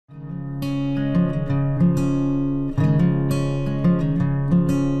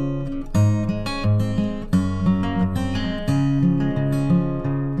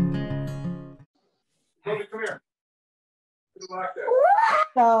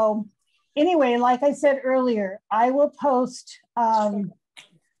So anyway, like I said earlier, I will post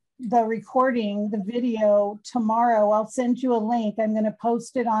the recording, the video tomorrow. I'll send you a link. I'm going to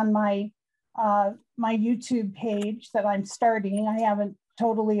post it on my my YouTube page that I'm starting. I haven't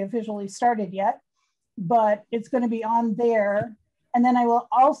totally officially started yet, but it's going to be on there. And then I will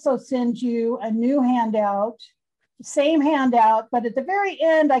also send you a new handout, same handout, but at the very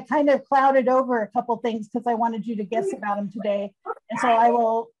end, I kind of clouded over a couple things because I wanted you to guess about them today. And so I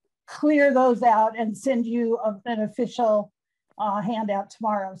will clear those out and send you an official handout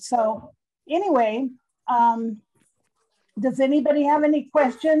tomorrow. So anyway, does anybody have any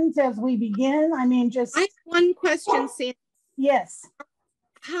questions as we begin? I mean, just— I have one question, Sam. Yes.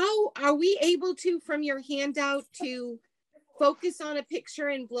 How are we able to, from your handout, to focus on a picture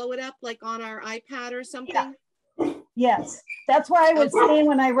and blow it up like on our iPad or something? Yeah. Yes, that's why I was saying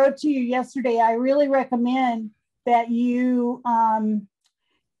when I wrote to you yesterday, I really recommend that you,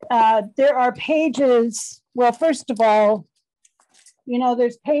 there are pages, well, first of all, you know,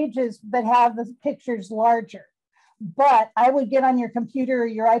 there's pages that have the pictures larger, but I would get on your computer or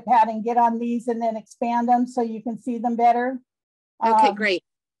your iPad and get on these and then expand them so you can see them better. Okay, great.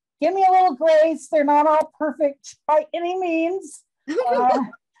 Give me a little grace. They're not all perfect by any means,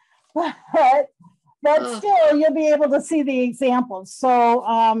 but still you'll be able to see the examples. So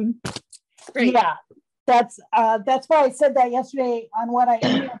great. Yeah, that's why I said that yesterday on what I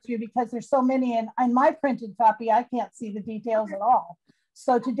emailed you, because there's so many, and on my printed copy, I can't see the details at all.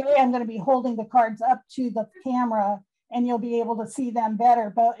 So today I'm going to be holding the cards up to the camera and you'll be able to see them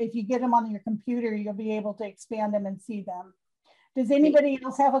better. But if you get them on your computer, you'll be able to expand them and see them. Does anybody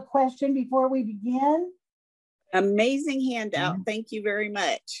else have a question before we begin? Amazing handout. Thank you very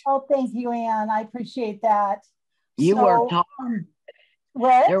much. Oh, thank you, Anne. I appreciate that. You worked hard.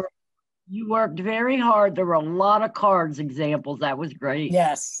 What? You worked very hard. There were a lot of cards examples. That was great.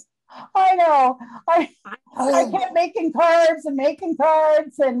 Yes. I know. I kept making cards,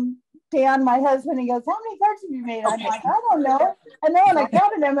 and Dan, my husband, he goes, how many cards have you made? I'm like, I don't know. And then when I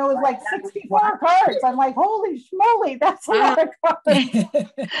counted them, it was like 64 cards. I'm like, holy schmoly, that's a lot of cards.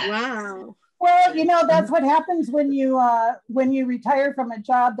 Wow. Well, you know, that's what happens when you retire from a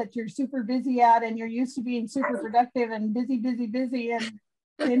job that you're super busy at and you're used to being super productive and busy, and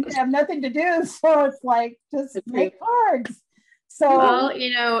you have nothing to do. So it's like, just make cards. So, well,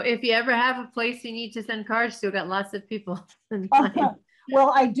 you know, if you ever have a place you need to send cards to, got lots of people.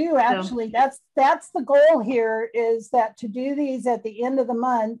 Well, I do actually. So, that's the goal here, is that to do these at the end of the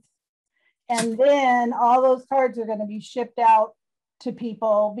month, and then all those cards are going to be shipped out to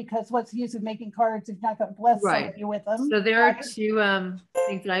people, because what's the use of making cards if you're not going to bless somebody with them? So there are two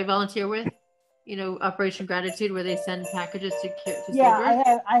things that I volunteer with. You know, Operation Gratitude, where they send packages to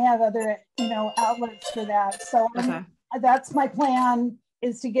yeah, I have other, you know, outlets for that. So that's my plan,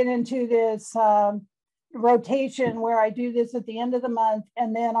 is to get into this rotation where I do this at the end of the month,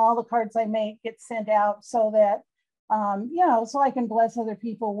 and then all the cards I make get sent out, so that you know, so I can bless other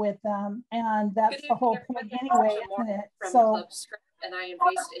people with them. And that's the whole point anyway, isn't it?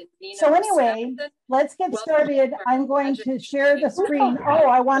 So anyway, let's get started. I'm going to share the screen. Oh,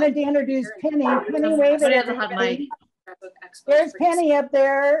 I wanted to introduce Penny. Penny, wave at everybody. There's Penny up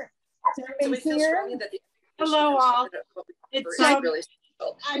there. Is everybody here? Hello, all. It's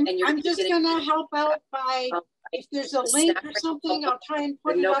I'm just gonna help out by, if there's a link or something, I'll try and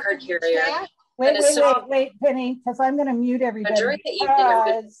put it up in the chat. Wait, Penny, because I'm going to mute everybody. During the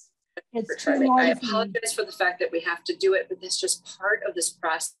evening, it's too noisy. I apologize for the fact that we have to do it, but it's just part of this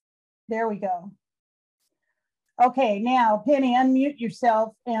process. There we go. Okay, now Penny, unmute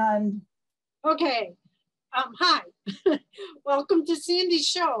yourself and. Okay. Hi. Welcome to Sandy's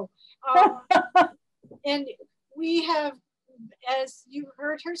show. And we have, as you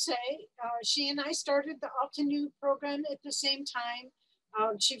heard her say, she and I started the Altenew program at the same time.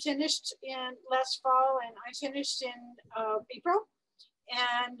 She finished in last fall and I finished in April.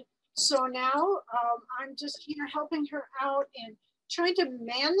 And so now I'm just here helping her out and trying to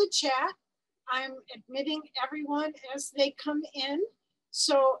man the chat. I'm admitting everyone as they come in.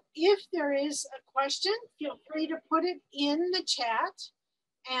 So if there is a question, feel free to put it in the chat.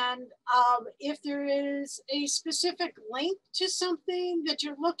 And if there is a specific link to something that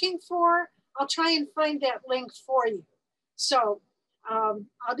you're looking for, I'll try and find that link for you. So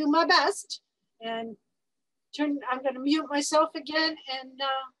I'll do my best, and I'm going to mute myself again and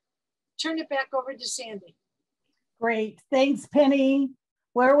turn it back over to Sandy. Great. Thanks, Penny.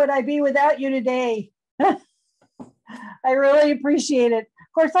 Where would I be without you today? I really appreciate it.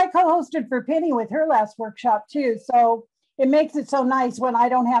 Of course, I co-hosted for Penny with her last workshop too. So it makes it so nice when I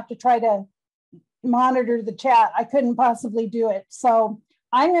don't have to try to monitor the chat. I couldn't possibly do it. So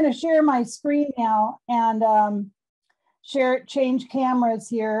I'm going to share my screen now and change cameras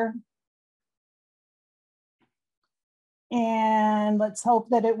here. And let's hope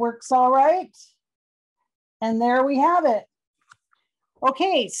that it works all right. And there we have it.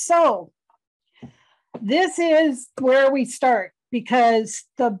 Okay, so this is where we start, because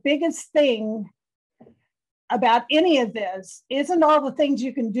the biggest thing about any of this isn't all the things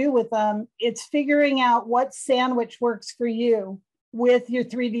you can do with them. It's figuring out what sandwich works for you with your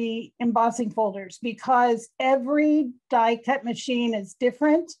 3D embossing folders, because every die cut machine is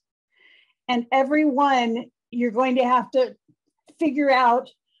different, and every one you're going to have to figure out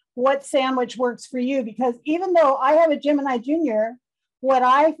what sandwich works for you. Because even though I have a Gemini Junior, what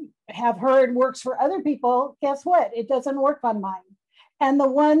I have heard works for other people, guess what? It doesn't work on mine. And the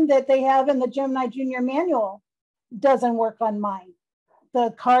one that they have in the Gemini Junior manual doesn't work on mine.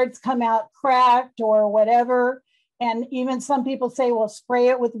 The cards come out cracked or whatever. And even some people say, well, spray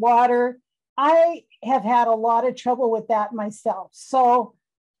it with water. I have had a lot of trouble with that myself. So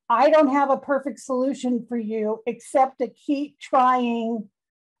I don't have a perfect solution for you, except to keep trying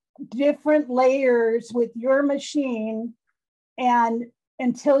different layers with your machine and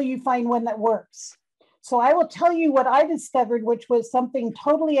until you find one that works. So I will tell you what I discovered, which was something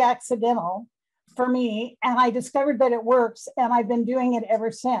totally accidental for me. And I discovered that it works, and I've been doing it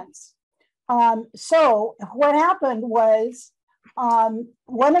ever since. So what happened was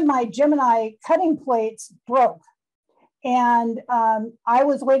one of my Gemini cutting plates broke. And I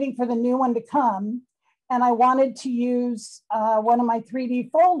was waiting for the new one to come, and I wanted to use one of my 3D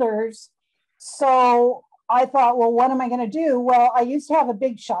folders. So I thought, well, what am I going to do? Well, I used to have a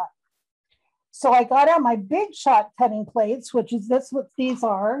Big Shot. So I got out my Big Shot cutting plates, which is what these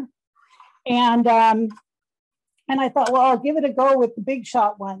are. And I thought, well, I'll give it a go with the Big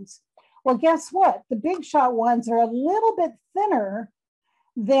Shot ones. Well, guess what? The Big Shot ones are a little bit thinner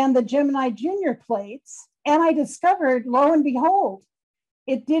than the Gemini Junior plates. And I discovered, lo and behold,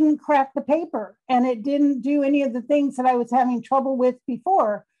 it didn't crack the paper, and it didn't do any of the things that I was having trouble with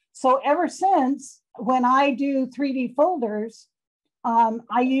before. So ever since, when I do 3D folders,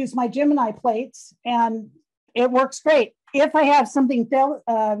 I use my Gemini plates, and it works great. If I have something,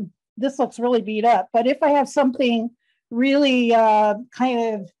 this looks really beat up, but if I have something really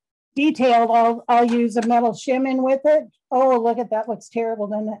kind of detailed, I'll use a metal shim in with it. Oh, look at that, looks terrible,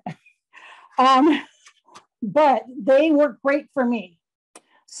 doesn't it? But they work great for me.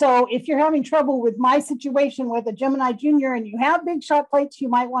 So if you're having trouble with my situation with a Gemini Junior and you have Big Shot plates, you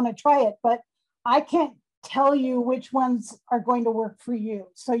might want to try it, but I can't tell you which ones are going to work for you.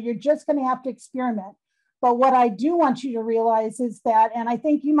 So you're just going to have to experiment. But what I do want you to realize is that, and I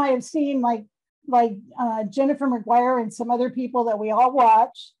think you might have seen like Jennifer McGuire and some other people that we all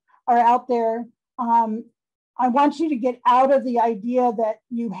watch are out there. I want you to get out of the idea that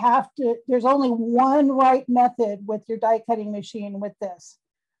you have to, there's only one right method with your die cutting machine with this.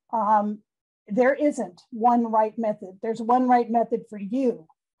 There isn't one right method. There's one right method for you.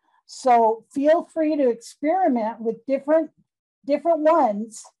 So feel free to experiment with different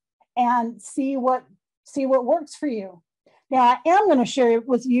ones and see what works for you. Now, I am going to share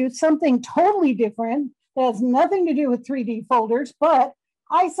with you something totally different that has nothing to do with 3D folders, but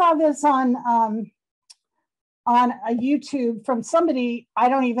I saw this on a YouTube from somebody, I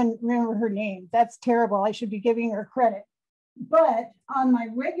don't even remember her name. That's terrible. I should be giving her credit. But on my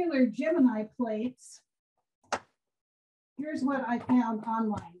regular Gemini plates, here's what I found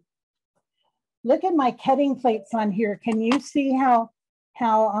online. Look at my cutting plates on here. Can you see how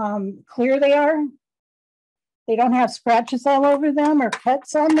clear they are? They don't have scratches all over them or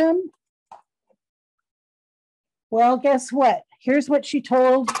cuts on them. Well, guess what? Here's what she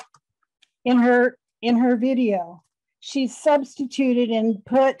told in her video. She substituted and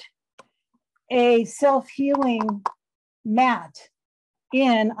put a self-healing mat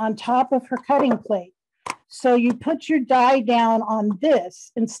in on top of her cutting plate. So you put your die down on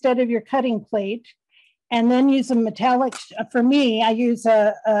this instead of your cutting plate, and then use a metallic, for me, I use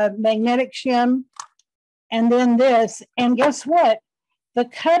a magnetic shim, and then this, and guess what? The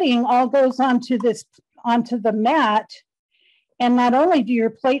cutting all goes onto the mat, and not only do your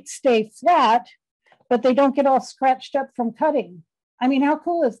plates stay flat, but they don't get all scratched up from cutting. I mean, how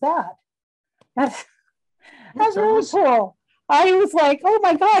cool is that? That's really cool. I was like, oh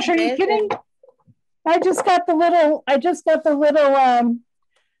my gosh, are you kidding? I just got the little,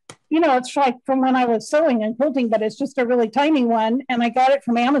 you know, it's like from when I was sewing and quilting, but it's just a really tiny one. And I got it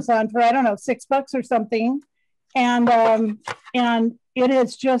from Amazon for, I don't know, $6 or something. And it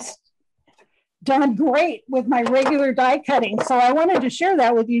has just done great with my regular die cutting. So I wanted to share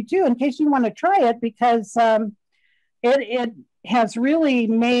that with you too, in case you want to try it, because has really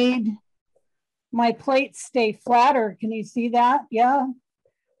made my plates stay flatter. Can you see that? Yeah,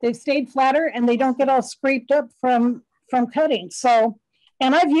 they've stayed flatter and they don't get all scraped up from cutting. So,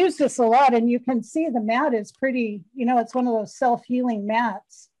 and I've used this a lot, and you can see the mat is pretty, you know, it's one of those self-healing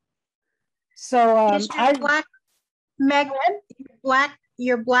mats. So Is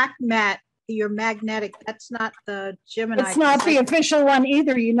your black mat, your magnetic, that's not the Gemini. It's not the official one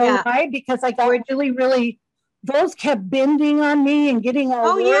either, you know why? Because I got really, those kept bending on me and getting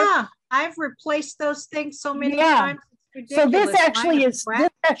all warped. Yeah, I've replaced those things so many times. So this actually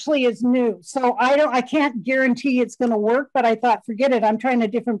is new. So I can't guarantee it's going to work, but I thought, forget it. I'm trying a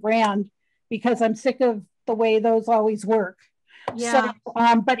different brand because I'm sick of the way those always work. Yeah.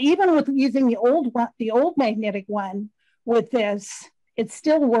 So, but even with using the old magnetic one with this, it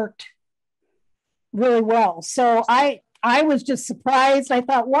still worked really well. So I was just surprised. I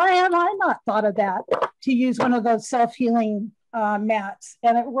thought, why have I not thought of that, to use one of those self-healing mats,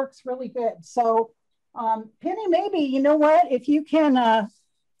 and it works really good. So Penny, maybe, you know what, if you can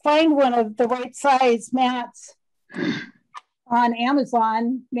find one of the right size mats on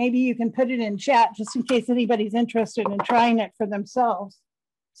Amazon, maybe you can put it in chat just in case anybody's interested in trying it for themselves.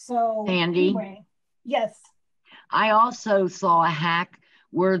 So Sandy, anyway, yes. I also saw a hack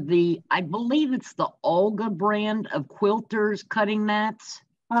where I believe it's the Olga brand of quilters cutting mats.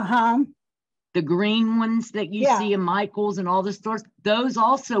 The green ones that you see in Michael's and all the stores, those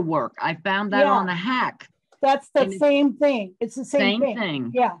also work. I found that on a hack. That's the same thing. It's the same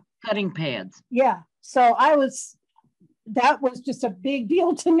thing. Yeah. Cutting pads. Yeah. So that was just a big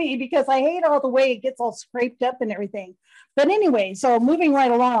deal to me because I hate all the way it gets all scraped up and everything. But anyway, so moving right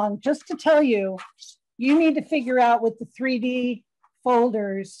along, just to tell you, you need to figure out with the 3D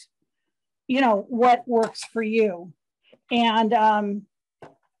folders, you know, what works for you. And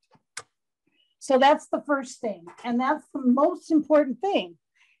so that's the first thing. And that's the most important thing,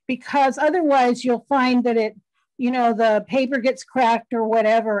 because otherwise you'll find that it, you know, the paper gets cracked or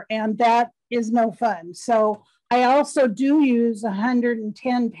whatever, and that is no fun. So I also do use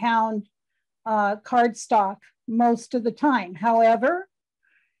 110-pound cardstock most of the time. However,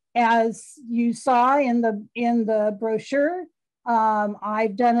 as you saw in the brochure,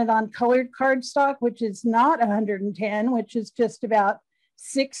 I've done it on colored cardstock, which is not 110, which is just about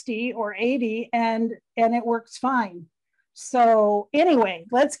 60 or 80, and it works fine. So anyway,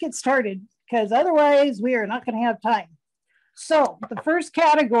 let's get started, because otherwise we are not going to have time. So the first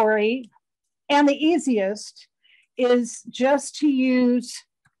category, and the easiest, is just to use,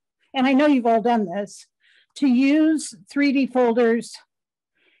 and I know you've all done this, to use 3D folders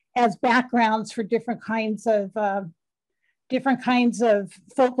as backgrounds for different kinds of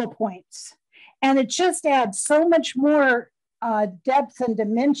focal points. And it just adds so much more depth and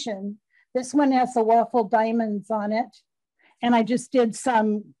dimension. This one has the waffle diamonds on it. And I just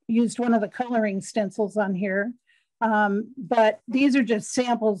used one of the coloring stencils on here. But these are just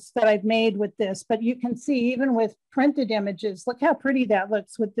samples that I've made with this. But you can see, even with printed images, look how pretty that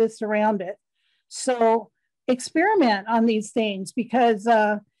looks with this around it. So experiment on these things, because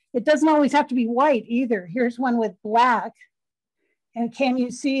it doesn't always have to be white either. Here's one with black. And can you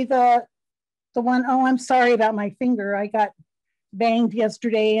see the one? Oh, I'm sorry about my finger. I got banged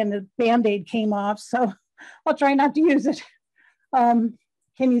yesterday and the Band-Aid came off, so I'll try not to use it. Can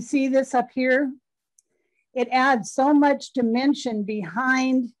you see this up here? It adds so much dimension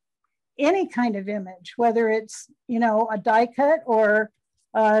behind any kind of image, whether it's, you know, a die cut or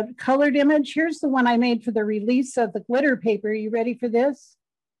a colored image. Here's the one I made for the release of the glitter paper. Are you ready for this?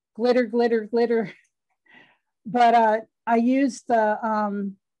 Glitter, glitter, glitter. But I used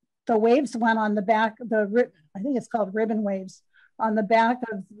the waves one on the back, I think it's called ribbon waves, on the back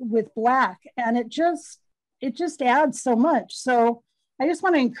with black, and it just adds so much. So I just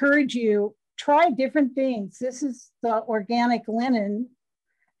want to encourage you, try different things. This is the organic linen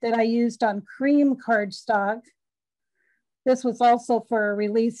that I used on cream cardstock. This was also for a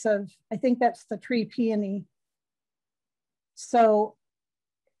release of, I think that's the tree peony. So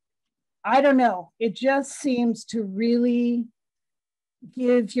I don't know, it just seems to really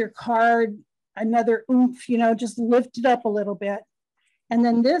give your card another oomph, you know, just lift it up a little bit. And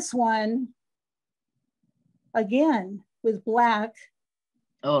then this one, again, with black.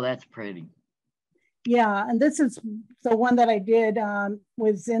 Oh, that's pretty. Yeah, and this is the one that I did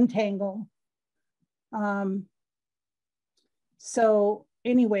with Zentangle. So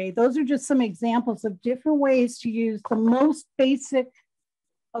anyway, those are just some examples of different ways to use the most basic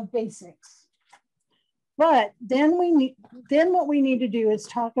of basics. But then what we need to do is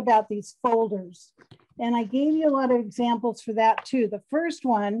talk about these folders. And I gave you a lot of examples for that too. The first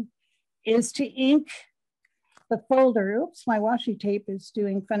one is to ink the folder. Oops, my washi tape is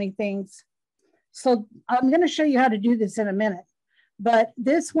doing funny things. So I'm going to show you how to do this in a minute. But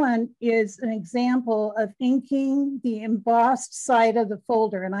this one is an example of inking the embossed side of the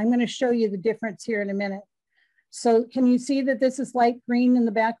folder. And I'm going to show you the difference here in a minute. So can you see that this is light green in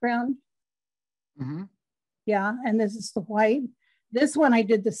the background? Mm-hmm. Yeah, and this is the white. This one I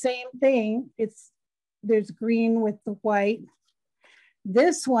did the same thing. There's green with the white.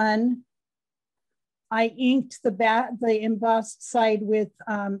 This one, I inked the embossed side with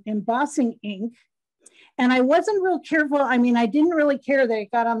embossing ink. And I wasn't real careful. I mean, I didn't really care that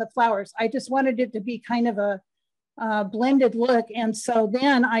it got on the flowers. I just wanted it to be kind of a blended look. And so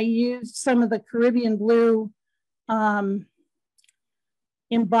then I used some of the Caribbean blue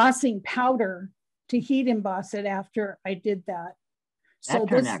embossing powder to heat emboss it after I did that. So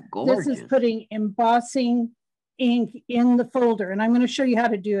this is putting embossing ink in the folder, and I'm going to show you how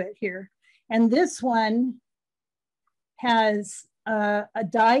to do it here. And this one has a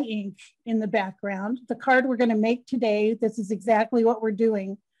dye ink in the background. The card we're going to make today, this is exactly what we're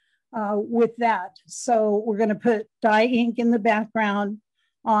doing with that. So we're going to put dye ink in the background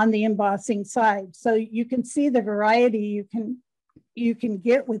on the embossing side. So you can see the variety you can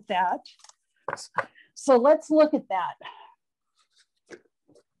get with that. So let's look at that.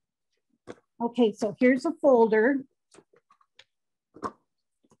 Okay, so here's a folder.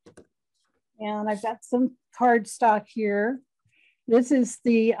 And I've got some cardstock here. This is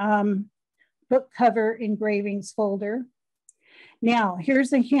the book cover engravings folder. Now,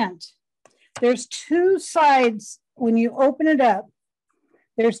 here's a hint. There's two sides when you open it up.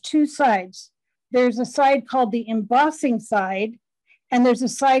 There's two sides. There's a side called the embossing side, and there's a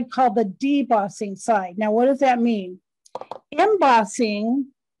side called the debossing side. Now, what does that mean? Embossing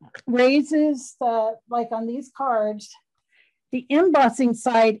raises like on these cards, the embossing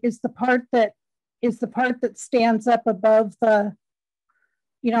side is the part that stands up above the,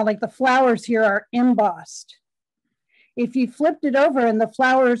 like the flowers here are embossed. If you flipped it over and the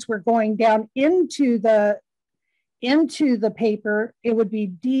flowers were going down into the paper, it would be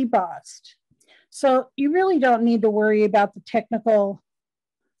debossed. So you really don't need to worry about the technical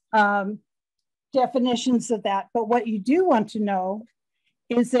definitions of that. But what you do want to know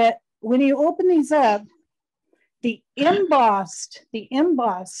is that when you open these up, the embossed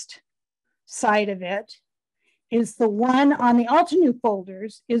side of it is the one on the Altenew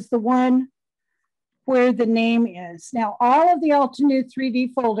folders, is the one where the name is. Now, all of the Altenew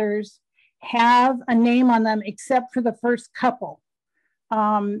 3D folders have a name on them except for the first couple.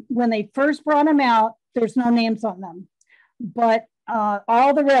 When they first brought them out, there's no names on them, but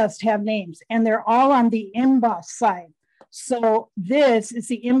all the rest have names, and they're all on the embossed side. So this is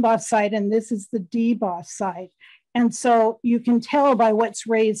the embossed side, and this is the debossed side. And so you can tell by what's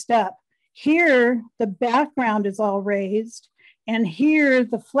raised up. Here, the background is all raised, and here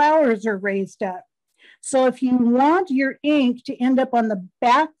the flowers are raised up. So if you want your ink to end up on the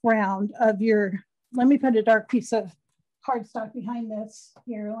background of your, let me put a dark piece of cardstock behind this.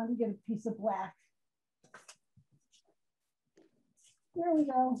 Here, let me get a piece of black. There we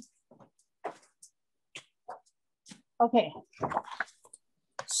go. Okay.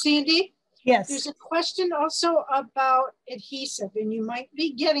 Sandy? Yes. There's a question also about adhesive, and you might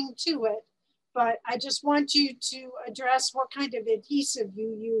be getting to it, but I just want you to address what kind of adhesive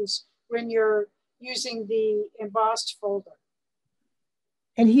you use when you're using the embossed folder.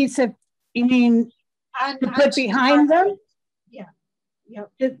 Adhesive, you mean to put behind them? Yeah.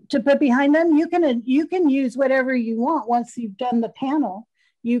 Yep. To put behind them, you can use whatever you want once you've done the panel.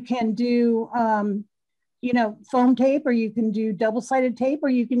 You can do foam tape, or you can do double-sided tape, or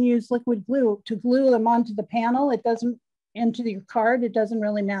you can use liquid glue to glue them onto the panel. It doesn't into your card. It doesn't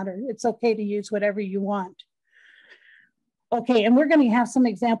really matter. It's okay to use whatever you want. Okay, and we're going to have some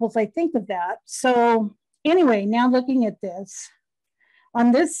examples, I think, of that. So anyway, now looking at this,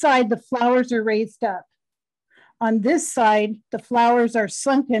 on this side, the flowers are raised up. On this side, the flowers are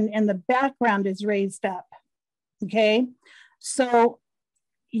sunken and the background is raised up. Okay, so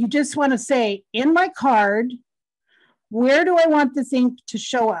you just want to say, in my card, where do I want this ink to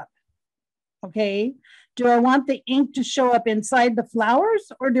show up? Okay, do I want the ink to show up inside the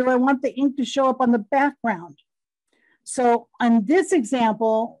flowers, or do I want the ink to show up on the background? So on this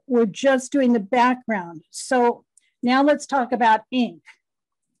example, we're just doing the background. So now let's talk about ink.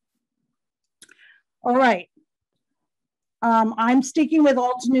 All right. I'm sticking with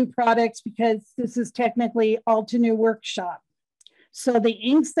Altenew products because this is technically Altenew Workshop. So the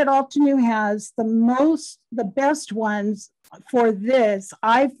inks that Altenew has, the best ones for this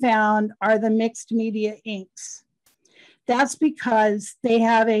I've found are the mixed media inks. That's because they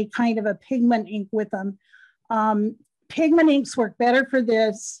have a kind of a pigment ink with them. Pigment inks work better for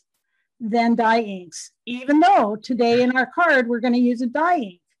this than dye inks, even though today in our card, we're going to use a dye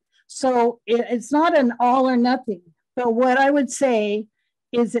ink. So it's not an all or nothing. But what I would say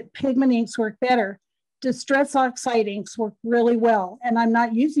is that pigment inks work better. Distress oxide inks work really well. And I'm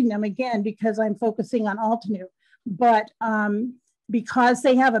not using them again because I'm focusing on Altenew. But because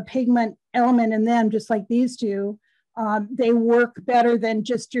they have a pigment element in them, just like these do, they work better than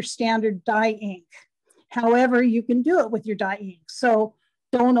just your standard dye ink. However, you can do it with your dye ink. So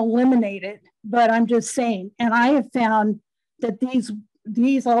don't eliminate it, but I'm just saying. And I have found that these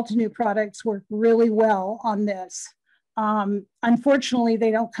Altenew products work really well on this. Unfortunately,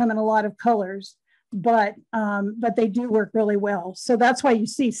 they don't come in a lot of colors, but they do work really well. So that's why you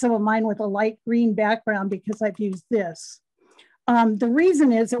see some of mine with a light green background, because I've used this. The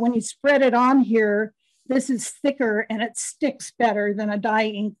reason is that when you spread it on here, this is thicker and it sticks better than a dye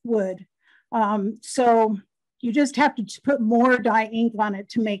ink would. So you just have to put more dye ink on it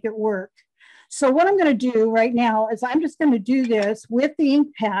to make it work. So what I'm going to do right now is I'm just going to do this with the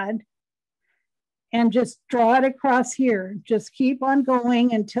ink pad and just draw it across here. Just keep on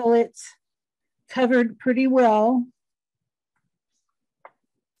going until it's covered pretty well.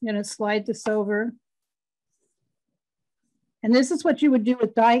 I'm going to slide this over. And this is what you would do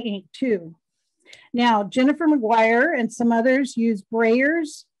with dye ink too. Now, Jennifer McGuire and some others use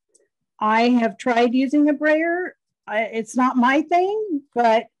brayers. I have tried using a brayer. It's not my thing,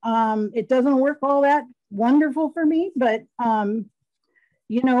 but it doesn't work all that wonderful for me. But,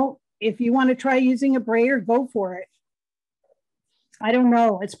 you know, if you want to try using a brayer, go for it. I don't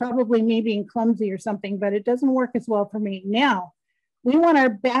know. It's probably me being clumsy or something, but it doesn't work as well for me. Now, we want our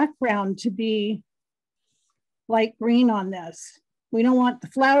background to be light green on this. We don't want the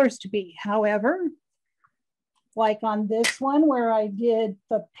flowers to be. However, like on this one where I did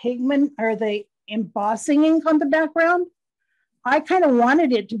the pigment or the embossing ink on the background, I kind of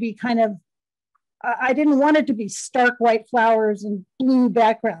wanted it to be kind of, I didn't want it to be stark white flowers and blue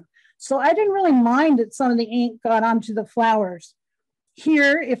background. So I didn't really mind that some of the ink got onto the flowers.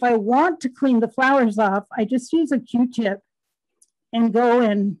 Here, if I want to clean the flowers off, I just use a Q-tip and go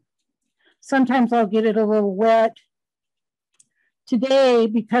in. Sometimes I'll get it a little wet. Today,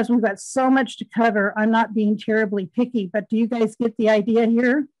 because we've got so much to cover, I'm not being terribly picky, but do you guys get the idea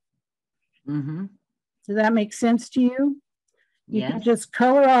here? Mm-hmm. Does that make sense to you? You Yes. can just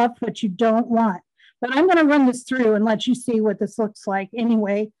color off what you don't want. But I'm going to run this through and let you see what this looks like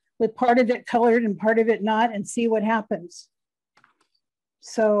anyway, with part of it colored and part of it not, and see what happens.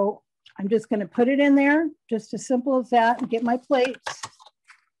 So I'm just going to put it in there, just as simple as that, and get my plates.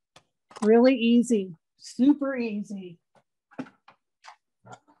 Really easy, super easy.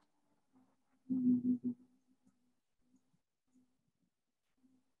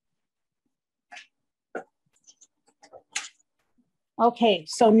 Okay,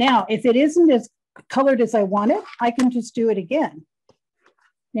 so now if it isn't as colored as I want it, I can just do it again.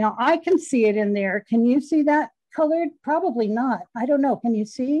 Now I can see it in there. Can you see that colored? Probably not. I don't know. Can you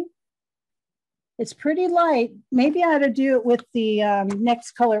see? It's pretty light. Maybe I ought to do it with the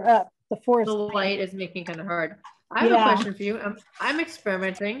next color up, the forest. The light is making kind of hard. I have a question for you. I'm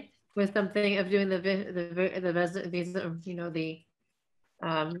experimenting with something of doing the you know, the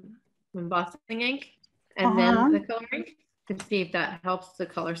embossing ink and then the coloring to see if that helps the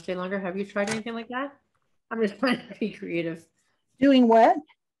color stay longer. Have you tried anything like that? I'm just trying to be creative. Doing what?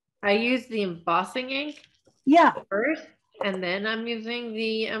 I use the embossing ink first, and then I'm using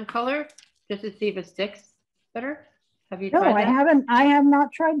the color just to see if it sticks better. Have you tried that? No, I haven't. I have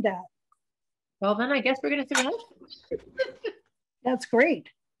not tried that. Well, then I guess we're going to see what happens. That's great.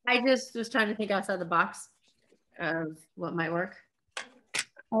 I just was trying to think outside the box of what might work.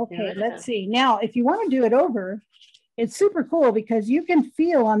 Okay, let's see. Now, if you want to do it over, it's super cool because you can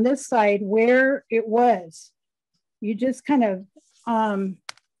feel on this side where it was. You just kind of,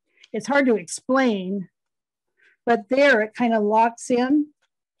 it's hard to explain, but there it kind of locks in.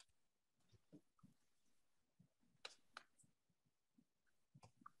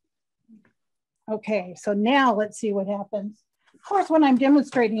 Okay, so now let's see what happens. Of course, when I'm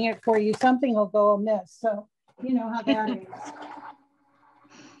demonstrating it for you, something will go amiss. So you know how that is.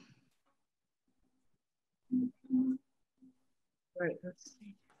 Right, let's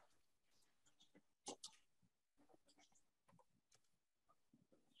see.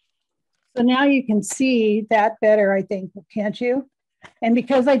 So now you can see that better, I think, can't you? And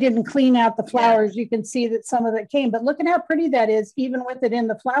because I didn't clean out the flowers, you can see that some of it came. But look at how pretty that is, even with it in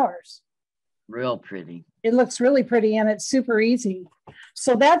the flowers. Real pretty. It looks really pretty and it's super easy.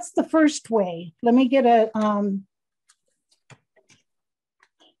 So that's the first way. Let me get a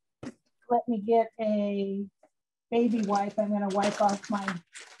baby wipe. I'm going to wipe off my.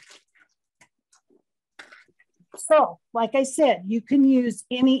 So, like I said, you can use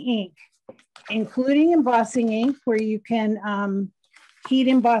any ink, including embossing ink, where you can heat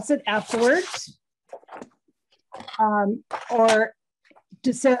emboss it afterwards, or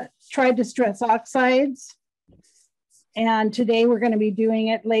try distress oxides. And today we're going to be doing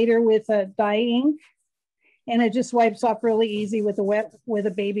it later with a dye ink, and it just wipes off really easy with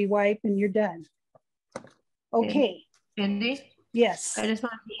a baby wipe, and you're done. Okay. Andy? Yes. I just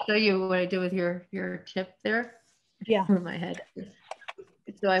wanted to show you what I did with your tip there. Yeah. For my head.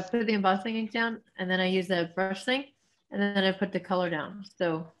 So I put the embossing ink down, and then I use the brush thing, and then I put the color down.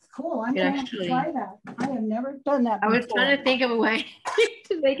 So cool. I'm going to try that. I have never done that before. I was trying to think of a way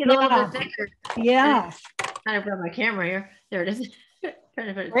to make it a little bit thicker. Yeah. I brought my camera here. There it is. Trying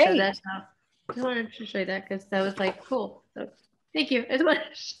to put it. Great. So that's how. Just wanted to show you that because that was like cool. So thank you. I just wanted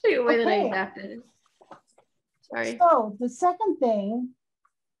to show you the way that I adapted it. Sorry. So the second thing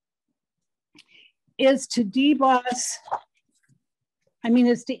is to deboss.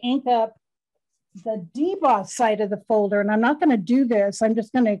 Is to ink up the deboss side of the folder. And I'm not going to do this. I'm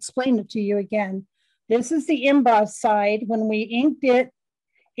just going to explain it to you again. This is the emboss side. When we inked it,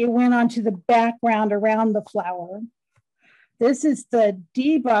 it went onto the background around the flower. This is the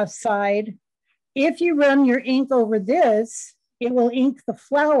deboss side. If you run your ink over this, it will ink the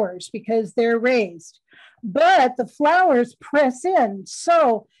flowers because they're raised. But the flowers press in.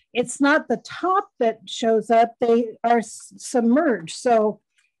 So it's not the top that shows up, they are submerged. So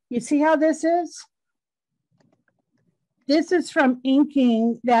you see how this is? This is from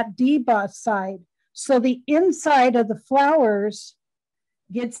inking that deboss side. So the inside of the flowers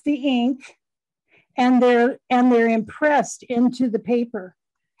gets the ink, and they're impressed into the paper.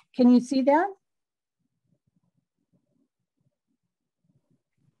 Can you see that?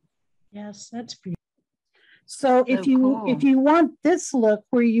 Yes, that's beautiful. So if you want this look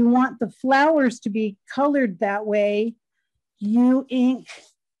where you want the flowers to be colored that way, you ink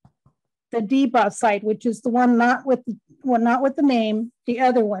the deboss side, which is the one not with the name, the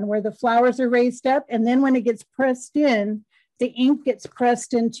other one where the flowers are raised up, and then when it gets pressed in, the ink gets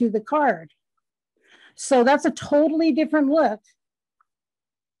pressed into the card. So that's a totally different look,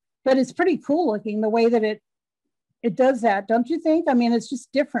 but it's pretty cool looking the way that it does that, don't you think? It's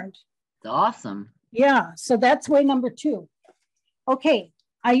just different. It's awesome. Yeah, so that's way number 2. Okay,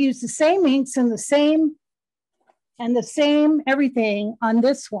 I use the same inks and the same everything on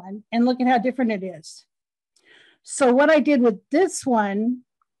this one, and look at how different it is. So what I did with this one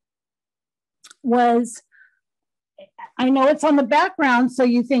was, I know it's on the background, so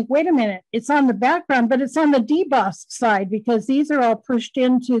you think, wait a minute, it's on the background, but it's on the debossed side because these are all pushed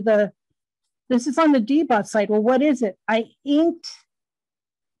into this is on the debossed side. Well, what is it? I inked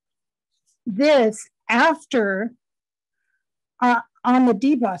this after on the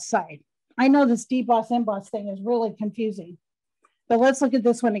deboss side. I know this deboss emboss thing is really confusing, but let's look at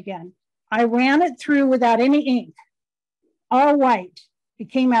this one again. I ran it through without any ink, all white. It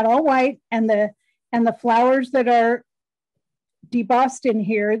came out all white, and the flowers that are debossed in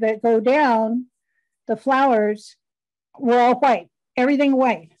here that go down, the flowers were all white, everything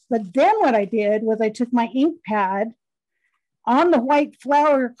white. But then what I did was I took my ink pad on the white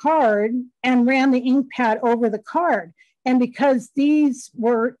flower card and ran the ink pad over the card. And because these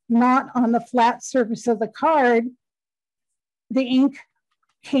were not on the flat surface of the card, the ink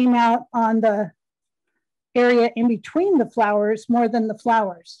came out on the area in between the flowers more than the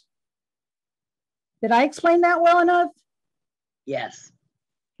flowers. Did I explain that well enough? Yes.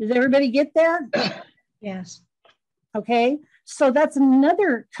 Does everybody get that? Yes. Okay, so that's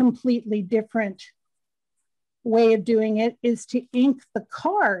another completely different way of doing it, is to ink the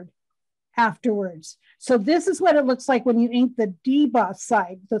card afterwards. So this is what it looks like when you ink the deboss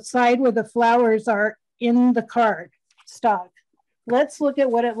side, the side where the flowers are in the card stock. Let's look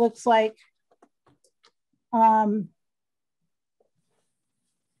at what it looks like. I'm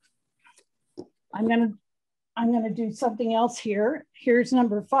gonna do something else here. Here's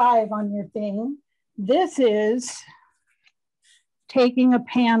number 5 on your thing. This is taking a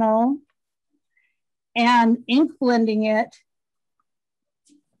panel and ink blending it.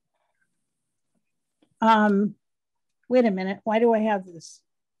 Wait a minute, why do I have this?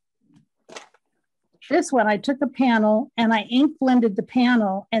 This one, I took a panel and I ink blended the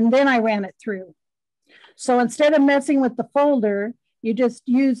panel and then I ran it through. So instead of messing with the folder, you just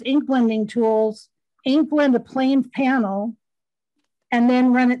use ink blending tools, ink blend a plain panel, and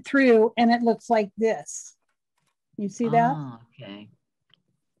then run it through, and it looks like this. You see that? Oh, okay.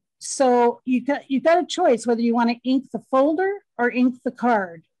 So you got a choice whether you want to ink the folder or ink the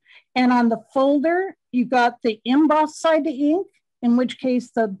card. And on the folder, you've got the embossed side to ink, in which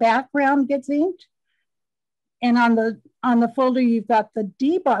case the background gets inked. And on the folder, you've got the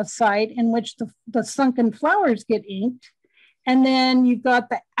debossed side, in which the sunken flowers get inked. And then you've got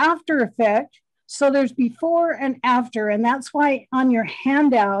the after effect. So there's before and after. And that's why on your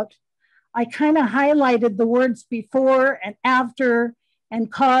handout, I kind of highlighted the words before and after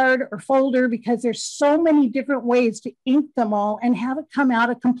and card or folder, because there's so many different ways to ink them all and have it come out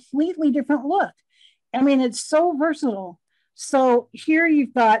a completely different look. I mean, it's so versatile. So here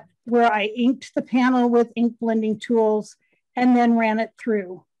you've got where I inked the panel with ink blending tools and then ran it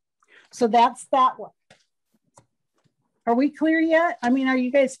through. So that's that one. Are we clear yet? I mean, are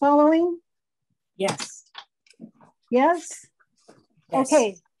you guys following? Yes. Yes? Yes.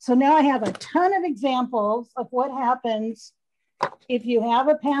 Okay, so now I have a ton of examples of what happens if you have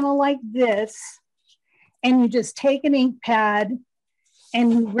a panel like this and you just take an ink pad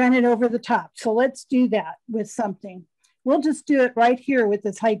and you run it over the top. So let's do that with something. We'll just do it right here with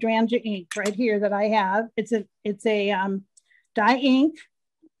this hydrangea ink right here that I have. It's a dye ink,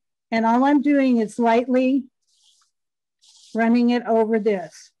 and all I'm doing is lightly running it over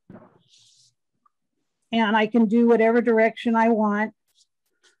this. And I can do whatever direction I want.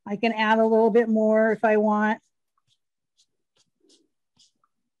 I can add a little bit more if I want.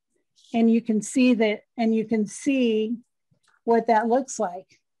 And you can see that, and you can see what that looks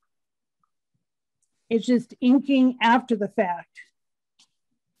like. It's just inking after the fact.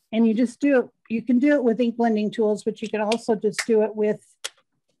 And you just do it, you can do it with ink blending tools, but you can also just do it with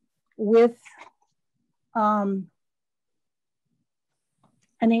an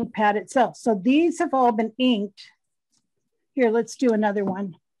ink pad itself. So these have all been inked. Here, let's do another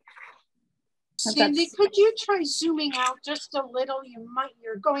one. Sandy, could you try zooming out just a little?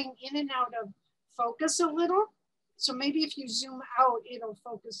 You're going in and out of focus a little. So maybe if you zoom out, it'll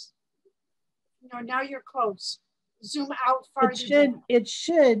focus. No, now you're close. Zoom out farther. It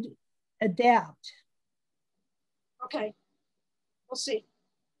should adapt. Okay, we'll see.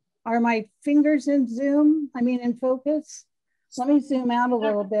 Are my fingers in zoom? I mean, in focus? Let me zoom out a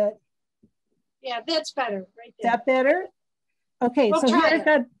little bit. Yeah, that's better right there. That better? Okay, so here I've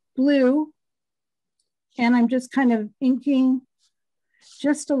got blue, and I'm just kind of inking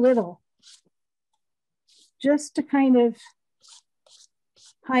just a little, just to kind of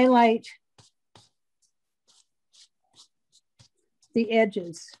highlight the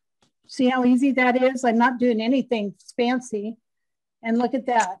edges. See how easy that is? I'm not doing anything fancy. And look at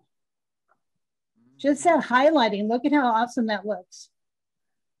that. Just that highlighting, look at how awesome that looks.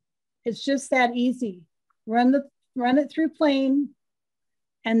 It's just that easy. Run it through plane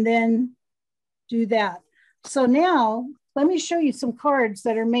and then do that. So now let me show you some cards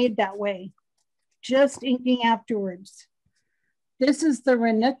that are made that way, just inking afterwards. This is the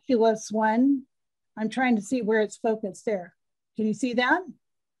ranunculus one. I'm trying to see where it's focused there. Can you see that?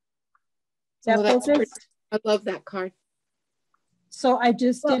 Is that focused? I love that card. So I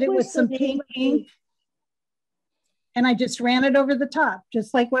just did it with some pink ink and I just ran it over the top,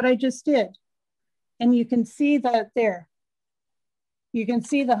 just like what I just did. And you can see that there. You can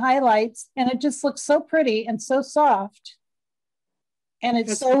see the highlights and it just looks so pretty and so soft. And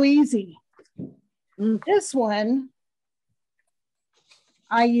it's so easy. This one,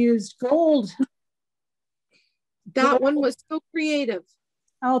 I used gold. That one was so creative.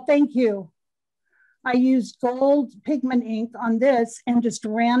 Oh, thank you. I used gold pigment ink on this and just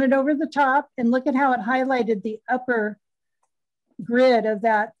ran it over the top. And look at how it highlighted the upper grid of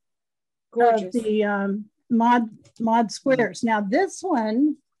that, of the mod squares. Now this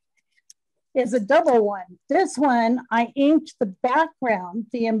one is a double one. This one, I inked the background,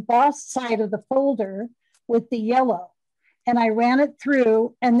 the embossed side of the folder with the yellow. And I ran it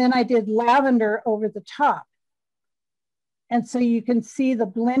through and then I did lavender over the top. And so you can see the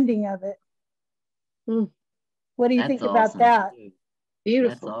blending of it. What do you think about that?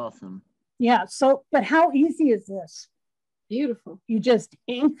 Beautiful. That's awesome. Yeah, so, but how easy is this? Beautiful. You just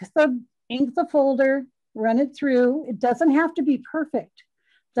ink the folder, run it through. It doesn't have to be perfect.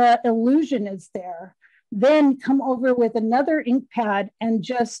 The illusion is there. Then come over with another ink pad and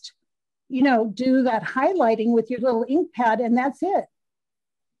just, you know, do that highlighting with your little ink pad and that's it.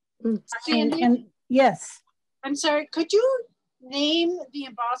 Sandy, and yes. I'm sorry, could you name the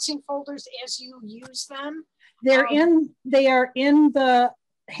embossing folders as you use them? They are in the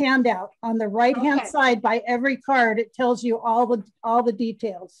handout on the right hand side by every card. It tells you all the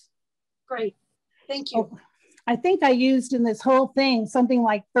details. Great, thank you. Oh, I think I used in this whole thing something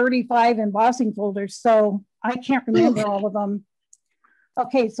like 35 embossing folders, so I can't remember all of them.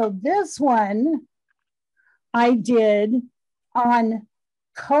 Okay, so this one I did on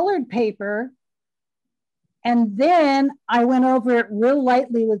colored paper And then I went over it real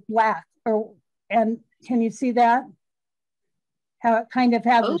lightly with black. And can you see that? How it kind of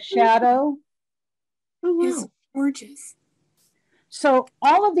has a shadow. Oh, wow. It's gorgeous. So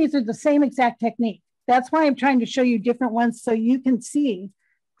all of these are the same exact technique. That's why I'm trying to show you different ones so you can see.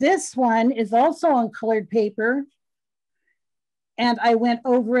 This one is also on colored paper. And I went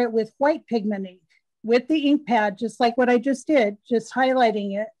over it with white pigment ink with the ink pad, just like what I just did, just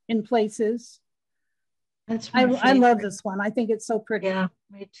highlighting it in places. I love this one. I think it's so pretty. Yeah,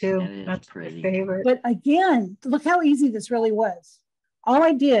 me too. That's pretty. my favorite. But again, look how easy this really was. All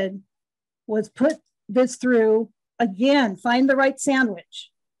I did was put this through, again, find the right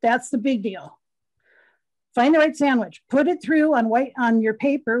sandwich. That's the big deal. Find the right sandwich, put it through on your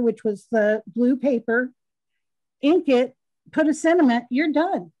paper, which was the blue paper, ink it, put a sentiment, you're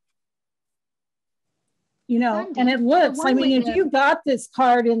done. You know, Sandy, and it looks, I mean, if you got this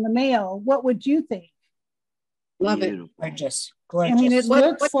card in the mail, what would you think? Love it. Gorgeous. I mean, it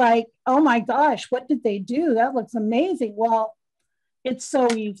looks like, oh my gosh, what did they do? That looks amazing. Well, it's so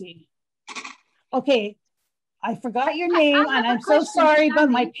easy. Okay, I forgot your name, and I'm so sorry, but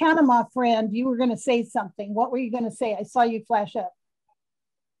my Panama friend, you were going to say something. What were you going to say? I saw you flash up.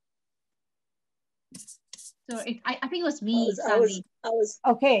 So I think it was me, Sandy.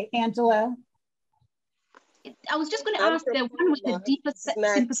 Okay, Angela. I was just going to ask the one with the deepest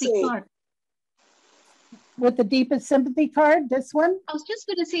sympathy card. With the deepest sympathy card, this one? I was just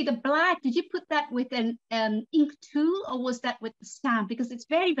going to say the black. Did you put that with an ink too, or was that with the stamp? Because it's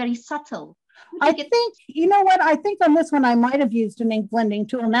very, very subtle. I think, you know what? I think on this one, I might have used an ink blending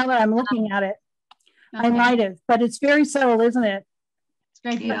tool. Now that I'm looking at it, I might have, but it's very subtle, isn't it? It's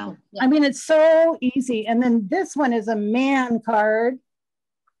very beautiful. Yeah. I mean, it's so easy. And then this one is a man card.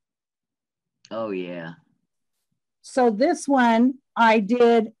 Oh, yeah. So this one I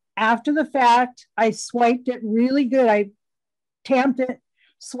did after the fact. I swiped it really good. I tamped it,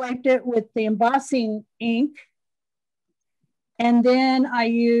 swiped it with the embossing ink. And then I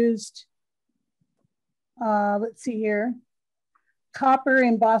used, let's see here, copper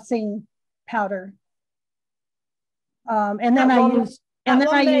embossing powder. And then I used, and then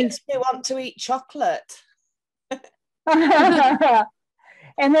I used. You want to eat chocolate.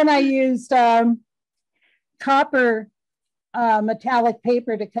 And then I used copper metallic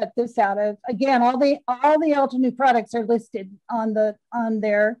paper to cut this out of. Again, all the Altenew products are listed on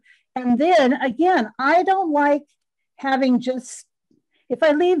there. And then again, I don't like having just, if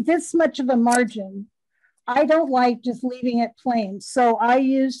I leave this much of a margin, I don't like just leaving it plain. So I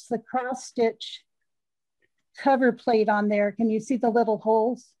used the cross stitch cover plate on there. Can you see the little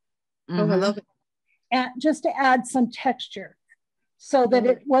holes? Oh, I love it. And just to add some texture so that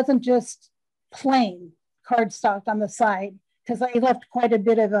it wasn't just plain cardstock on the side, because I left quite a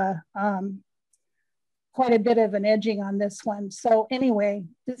bit of an edging on this one. So anyway,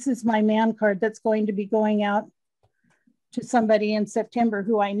 this is my man card that's going to be going out to somebody in September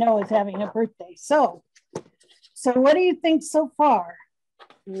who I know is having a birthday. So what do you think so far?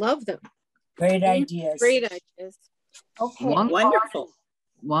 Love them. Great ideas. Great ideas. Okay. Wonderful.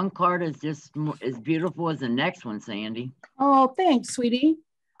 One card is just as beautiful as the next one, Sandy. Oh, thanks, sweetie.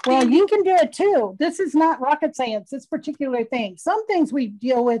 Well, you can do it too. This is not rocket science, this particular thing. Some things we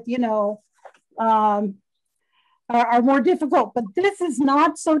deal with, you know, are more difficult, but this is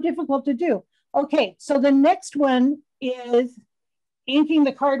not so difficult to do. Okay, so the next one is inking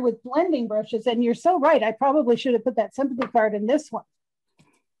the card with blending brushes. And you're so right, I probably should have put that sympathy card in this one.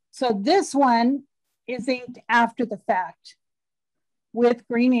 So this one is inked after the fact with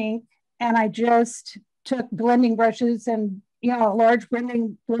green ink. And I just took blending brushes and, you know, a large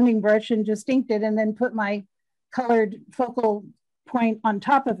blending brush and just inked it and then put my colored focal point on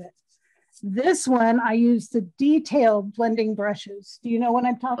top of it. This one, I used the detailed blending brushes. Do you know what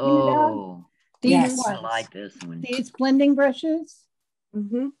I'm talking about? These yes, ones. I like this one. These blending brushes.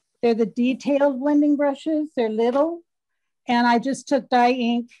 Mm-hmm. They're the detailed blending brushes. They're little. And I just took dye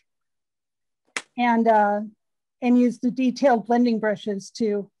ink and used the detailed blending brushes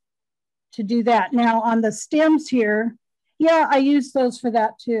to do that. Now on the stems here, yeah, I used those for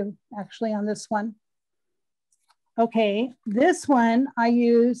that too, actually on this one. Okay, this one, I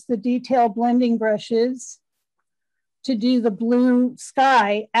used the detailed blending brushes to do the blue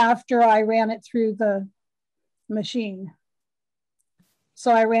sky after I ran it through the machine.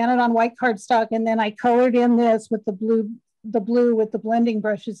 So I ran it on white cardstock and then I colored in this with the blue with the blending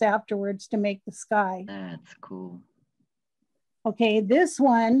brushes afterwards to make the sky. That's cool. Okay, this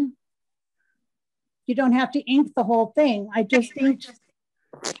one, you don't have to ink the whole thing. I just inked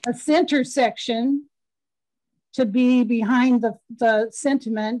a center section to be behind the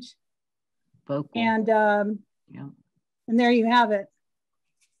sentiment. Vocal. And yeah. And there you have it.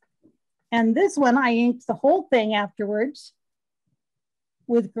 And this one, I inked the whole thing afterwards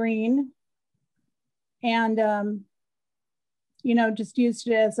with green, and you know, just used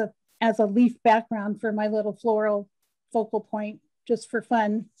it as a leaf background for my little floral focal point, just for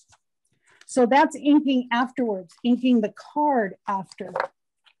fun. So that's inking afterwards, inking the card after.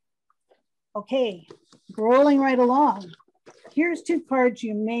 Okay, rolling right along. Here's two cards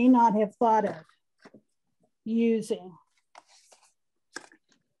you may not have thought of using.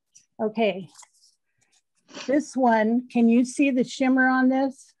 Okay, this one, can you see the shimmer on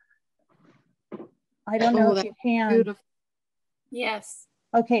this? I don't know if you can. Beautiful. Yes.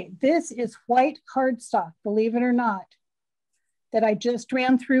 Okay, this is white cardstock, believe it or not, that I just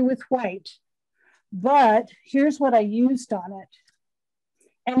ran through with white. But here's what I used on it.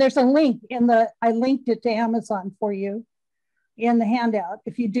 And there's a link in I linked it to Amazon for you in the handout.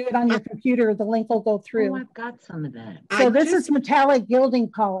 If you do it on your computer, the link will go through. Oh, I've got some of that. So this is metallic gilding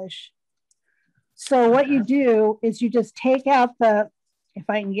polish. So what you do is you just take out if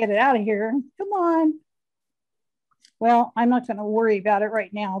I can get it out of here, come on. Well, I'm not gonna worry about it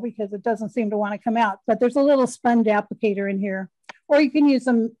right now because it doesn't seem to wanna come out, but there's a little sponge applicator in here. Or you can use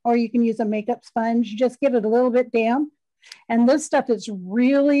a makeup sponge, just get it a little bit damp. And this stuff is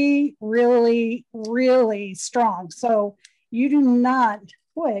really, really, really strong. So you do not,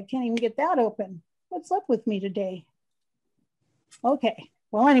 boy, I can't even get that open. What's up with me today? Okay,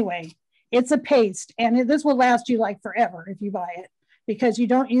 well, anyway, it's a paste and this will last you like forever if you buy it because you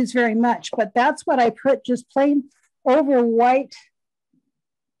don't use very much, but that's what I put just plain over white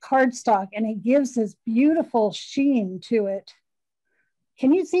cardstock and it gives this beautiful sheen to it.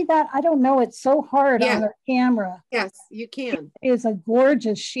 Can you see that? I don't know, it's so hard on the camera. Yes, you can. It is a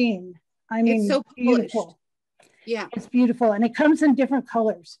gorgeous sheen. I mean, it's so beautiful. Polished. Yeah. It's beautiful and it comes in different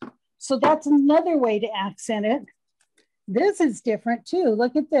colors. So that's another way to accent it. This is different too.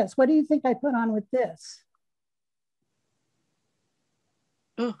 Look at this. What do you think I put on with this?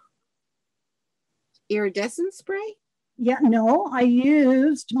 Oh, iridescent spray? Yeah, no, I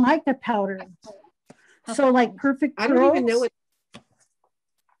used mica powder. So like perfect pearls. I don't even know what.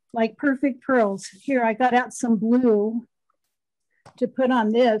 Like perfect pearls. Here, I got out some blue to put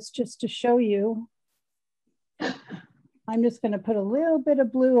on this just to show you. I'm just going to put a little bit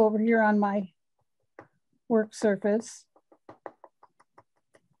of blue over here on my work surface.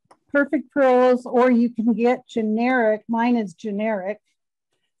 Perfect pearls, or you can get generic, mine is generic,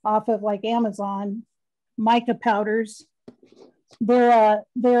 off of like Amazon, mica powders. They're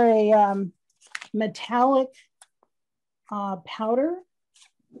a metallic powder.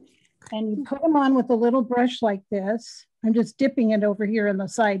 And you put them on with a little brush like this. I'm just dipping it over here on the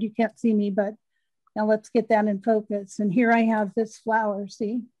side. You can't see me, but now let's get that in focus. And here I have this flower,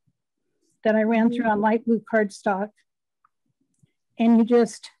 see, that I ran through on light blue cardstock. And you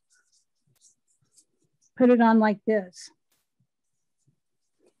just put it on like this.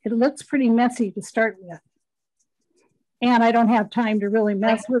 It looks pretty messy to start with. And I don't have time to really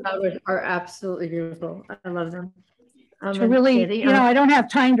mess with it. Powders are absolutely beautiful. I love them. To really, you know, I don't have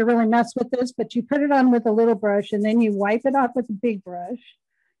time to really mess with this, but you put it on with a little brush and then you wipe it off with a big brush.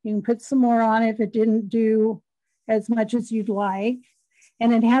 You can put some more on if it didn't do as much as you'd like.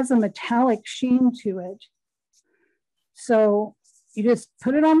 And it has a metallic sheen to it. So you just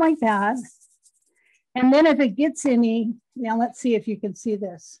put it on like that. And then if it gets any, now let's see if you can see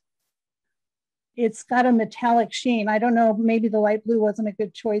this. It's got a metallic sheen. I don't know, maybe the light blue wasn't a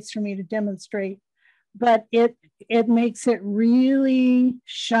good choice for me to demonstrate, but it makes it really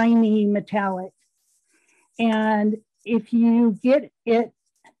shiny metallic. And if you get it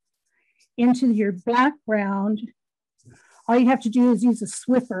into your background, all you have to do is use a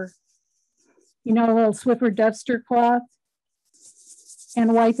Swiffer, you know, a little Swiffer duster cloth,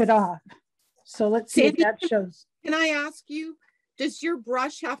 and wipe it off. So let's see if that shows. Can I ask you, does your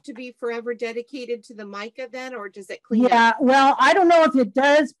brush have to be forever dedicated to the mica then, or does it clean Yeah, up? well, I don't know if it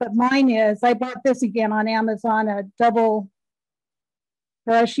does, but mine is. I bought this again on Amazon, a double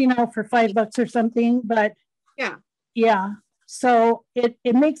brush, you know, for $5 or something, but yeah. So it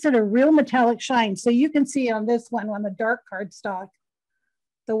makes it a real metallic shine. So you can see on this one, on the dark cardstock,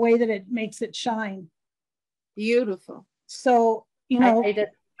 the way that it makes it shine. Beautiful. So, you know. I did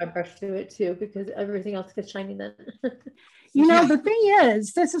my brush to it too, because everything else gets shiny then. You know, the thing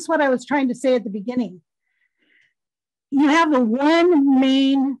is, this is what I was trying to say at the beginning. You have the one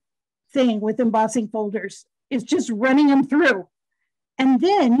main thing with embossing folders is just running them through. And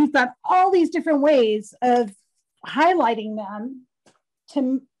then you've got all these different ways of highlighting them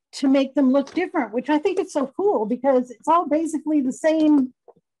to make them look different, which I think is so cool because it's all basically the same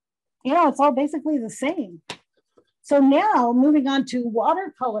Yeah, it's all basically the same. So now moving on to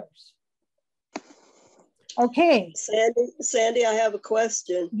watercolors. Okay. Sandy, I have a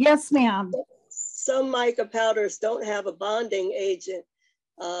question. Yes, ma'am. Some mica powders don't have a bonding agent.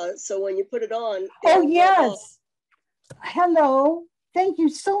 So when you put it on. Oh, yes. Hello. Thank you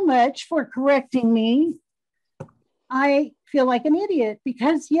so much for correcting me. I feel like an idiot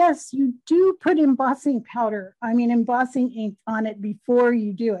because yes, you do put embossing ink on it before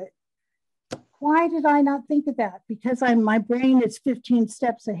you do it. Why did I not think of that? Because my brain is 15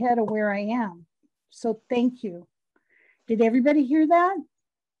 steps ahead of where I am. So thank you. Did everybody hear that?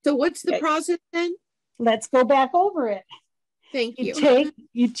 So what's the process then? Let's go back over it. Thank you.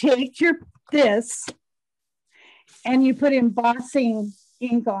 You take this and you put embossing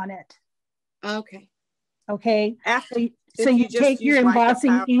ink on it. Okay. Okay. So you take your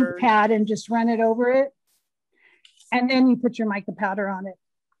embossing ink pad and just run it over it. And then you put your mica powder on it.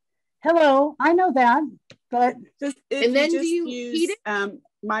 Hello, I know that, but. And then do you heat it?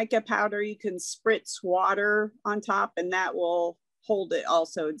 Mica powder, you can spritz water on top and that will hold it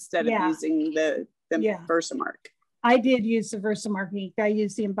also instead of using the Versamark. I did use the Versamark ink. I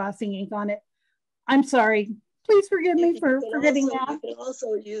used the embossing ink on it. I'm sorry. Please forgive me for forgetting that. You can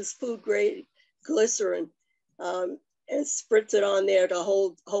also use food grade glycerin and spritz it on there to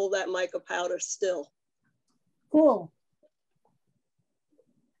hold that mica powder still. Cool.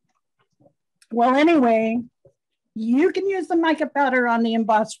 Well, anyway, you can use the mica powder on the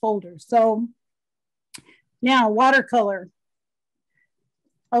embossed folder. So now watercolor.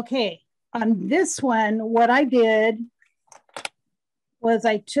 Okay, on this one, what I did was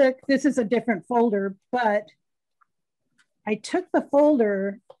this is a different folder, but I took the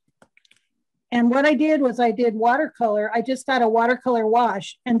folder and what I did was I did watercolor. I just got a watercolor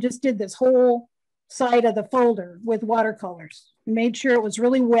wash and just did this whole side of the folder with watercolors. Made sure it was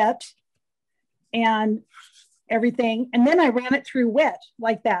really wet and everything. And then I ran it through wet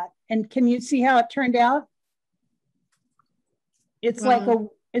like that. And can you see how it turned out? It's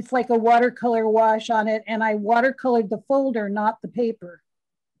like a watercolor wash on it. And I watercolored the folder, not the paper.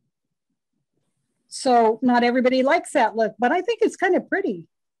 So not everybody likes that look, but I think it's kind of pretty.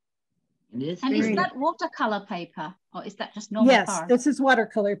 And is that watercolor paper or is that just normal? Yes, this is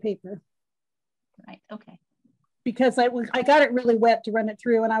watercolor paper. Right, okay. Because I got it really wet to run it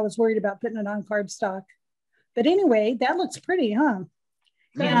through and I was worried about putting it on cardstock. But anyway, that looks pretty, huh?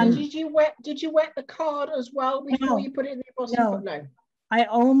 So and did you wet the card as well before you put it in the embossing folder? No, I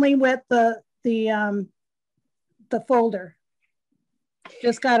only wet the folder.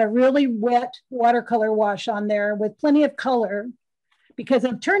 Just got a really wet watercolor wash on there with plenty of color because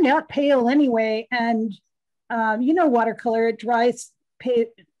it turned out pale anyway. And you know, watercolor, it dries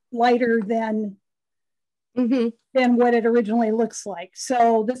lighter than what it originally looks like.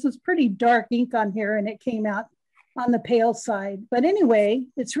 So this is pretty dark ink on here and it came out on the pale side. But anyway,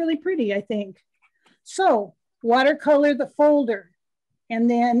 it's really pretty, I think. So watercolor the folder and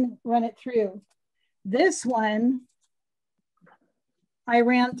then run it through. This one, I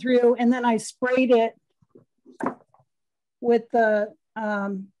ran through and then I sprayed it with the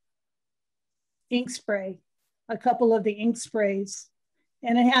ink spray, a couple of the ink sprays.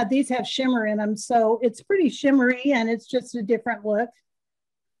 And these have shimmer in them. So it's pretty shimmery and it's just a different look,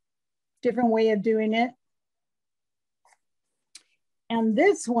 different way of doing it. And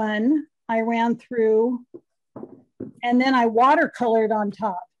this one I ran through and then I watercolored on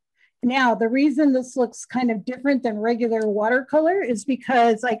top. Now, the reason this looks kind of different than regular watercolor is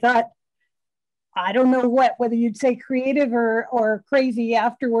because I don't know whether you'd say creative or crazy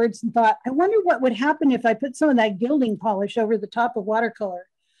afterwards and thought, I wonder what would happen if I put some of that gilding polish over the top of watercolor.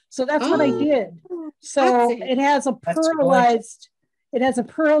 So that's what I did. So it has a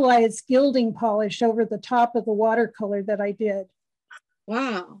pearlized gilding polish over the top of the watercolor that I did.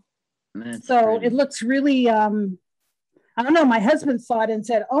 Wow. So it looks really, I don't know, my husband saw it and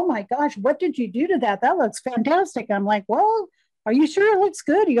said, oh my gosh, what did you do to that? That looks fantastic. I'm like, well, are you sure it looks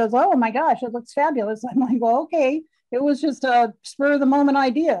good? He goes, oh my gosh, it looks fabulous. I'm like, well, okay. It was just a spur of the moment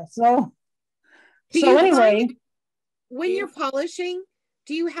idea. So anyway. When you're polishing,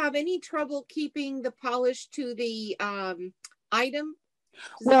 do you have any trouble keeping the polish to the item?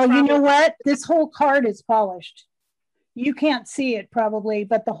 Well, you know what? This whole card is polished. You can't see it probably,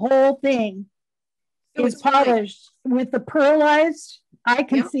 but the whole thing is polished with the pearlized. I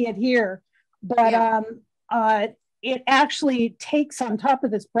can see it here, but it actually takes on top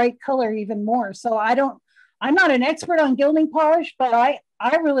of this bright color even more. So I'm not an expert on gilding polish, but I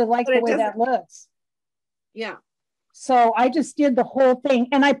really like the way that looks. Yeah. So I just did the whole thing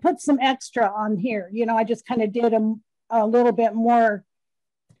and I put some extra on here. You know, I just kind of did a little bit more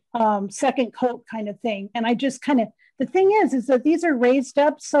second coat kind of thing. And I just kind of, the thing is that these are raised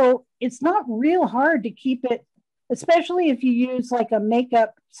up, so it's not real hard to keep it, especially if you use like a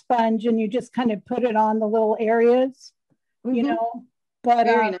makeup sponge and you just kind of put it on the little areas, you know. But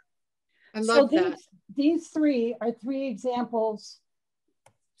very nice. I love that. These three are 3 examples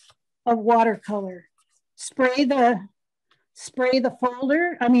of watercolor. Spray the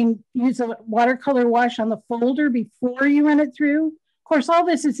folder. I mean, use a watercolor wash on the folder before you run it through. Of course, all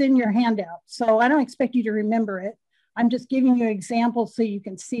this is in your handout, so I don't expect you to remember it. I'm just giving you examples so you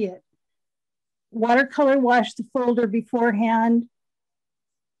can see it. Watercolor wash the folder beforehand.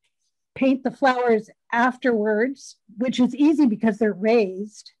 Paint the flowers afterwards, which is easy because they're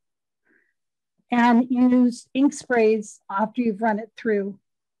raised. And use ink sprays after you've run it through.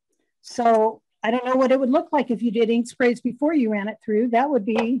 So I don't know what it would look like if you did ink sprays before you ran it through. That would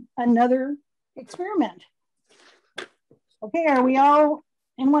be another experiment. Okay, are we all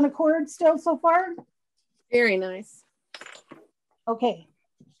in one accord still so far? Very nice. Okay.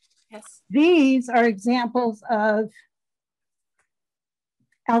 Yes. These are examples of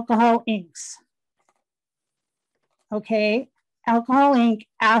alcohol inks. Okay, alcohol ink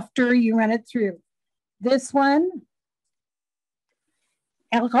after you run it through. This one,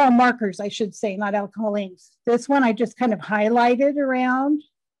 alcohol markers, I should say, not alcohol inks. This one I just kind of highlighted around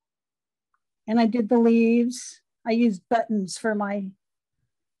and I did the leaves. I used buttons for my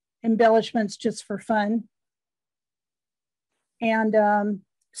embellishments just for fun. And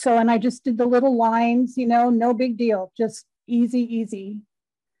and I just did the little lines, you know, no big deal, just easy, easy.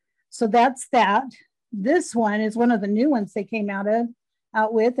 So that's that. This one is one of the new ones they came out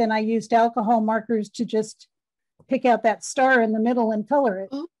with, and I used alcohol markers to just pick out that star in the middle and color it.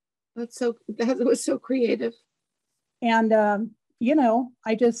 Oh, that was so creative. And you know,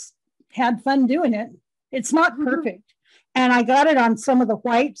 I just had fun doing it. It's not perfect. And I got it on some of the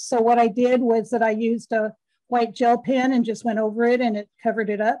white. So what I did was that I used a white gel pen and just went over it and it covered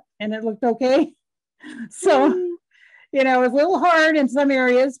it up and it looked okay. So, you know, it was a little hard in some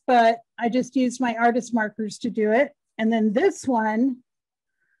areas, but I just used my artist markers to do it. And then this one,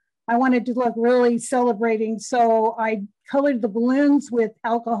 I wanted to look really celebrating. So I colored the balloons with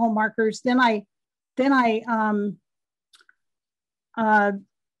alcohol markers. Then I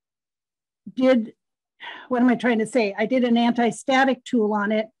did, what am I trying to say? I did an anti-static tool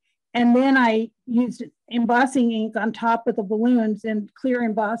on it. And then I used embossing ink on top of the balloons and clear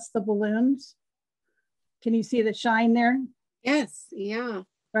embossed the balloons. Can you see the shine there? Yes, yeah.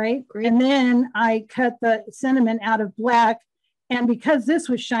 Right? Great. And then I cut the sentiment out of black. And because this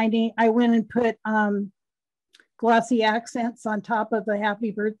was shiny, I went and put glossy accents on top of the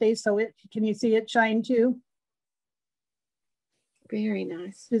happy birthday. So can you see it shine too? Very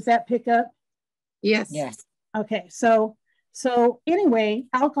nice. Does that pick up? Yes. Yes. Okay, so anyway,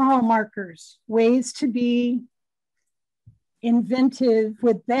 alcohol markers, ways to be inventive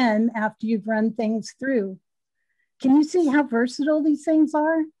with them after you've run things through. Can you see how versatile these things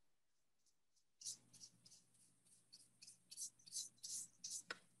are?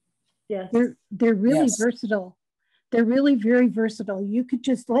 Yes. They're really versatile. They're really very versatile. You could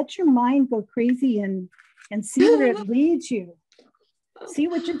just let your mind go crazy and see where it leads you. See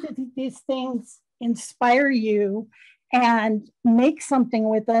which of these things inspire you and make something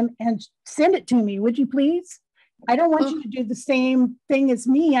with them and send it to me, would you please? I don't want you to do the same thing as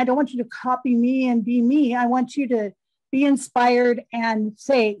me. I don't want you to copy me and be me. I want you to be inspired and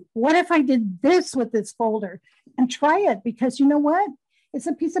say, what if I did this with this folder? And try it, because you know what? It's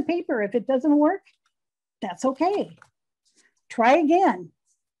a piece of paper. If it doesn't work, that's okay. Try again.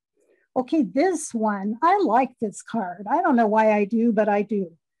 Okay, this one, I like this card. I don't know why I do, but I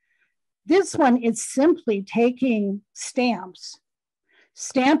do. This one is simply taking stamps,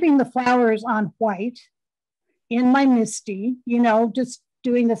 stamping the flowers on white in my MISTI, you know, just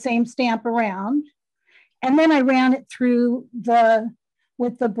doing the same stamp around. And then I ran it through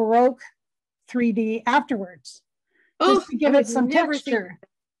with the Baroque 3D afterwards, just to give it some texture.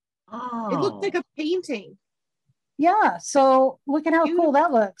 It looked like a painting. Yeah, so look at how cool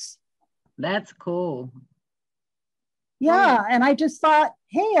that looks. That's cool. Yeah, and I just thought,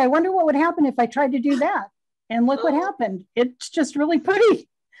 hey, I wonder what would happen if I tried to do that. And look what happened. It's just really pretty.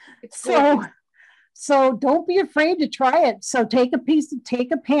 So don't be afraid to try it. So take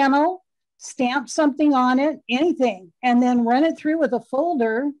a panel, stamp something on it, anything, and then run it through with a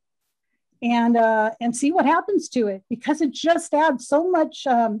folder and see what happens to it, because it just adds so much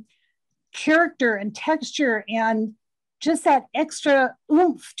character and texture and just that extra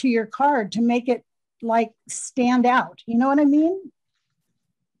oomph to your card to make it like stand out. You know what I mean?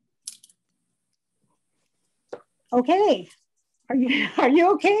 Okay. Are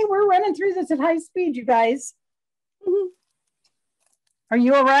you okay? We're running through this at high speed, you guys. Are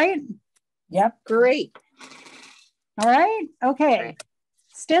you all right? Yep. Great. All right. Okay. Great.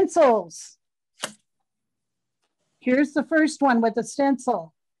 Stencils. Here's the first one with a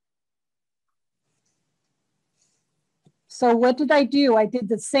stencil. So what did I do? I did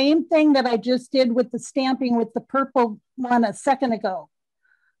the same thing that I just did with the stamping with the purple one a second ago.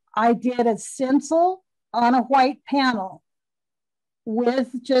 I did a stencil on a white panel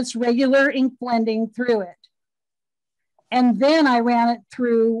with just regular ink blending through it. And then I ran it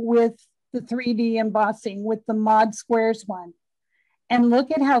through with the 3D embossing with the Mod Squares one. And look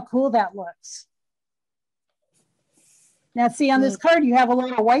at how cool that looks. Now see on this card, you have a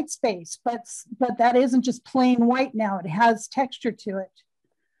little white space, but that isn't just plain white now, it has texture to it.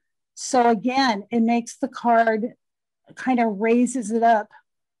 So again, it makes the card, kind of raises it up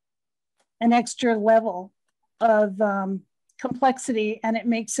an extra level of complexity, and it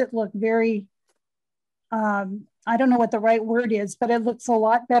makes it look very, I don't know what the right word is, but it looks a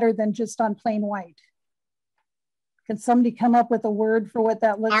lot better than just on plain white. Can somebody come up with a word for what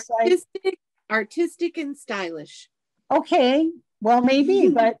that looks like? Artistic and stylish. Okay, well maybe,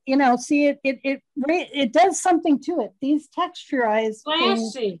 but you know, see it does something to it. These texturized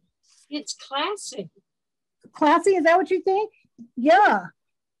classy. Things, it's classy. Classy, is that what you think? Yeah.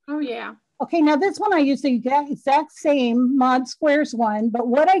 Oh yeah. Okay, now this one I used the exact same Mod Squares one, but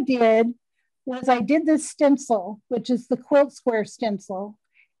what I did was I did this stencil, which is the quilt square stencil,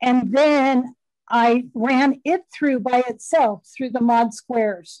 and then I ran it through by itself through the Mod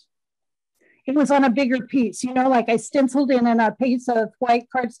Squares. It was on a bigger piece, you know, like I stenciled in a piece of white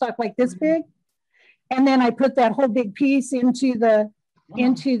cardstock like this big, and then I put that whole big piece into the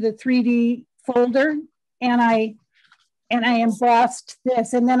 3D folder, and I embossed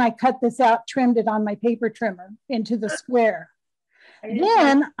this, and then I cut this out, trimmed it on my paper trimmer into the square.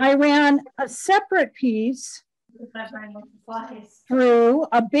 Then I ran a separate piece through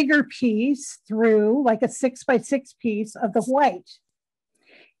a bigger piece through like a 6x6 piece of the white.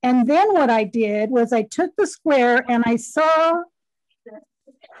 And then what I did was I took the square and I saw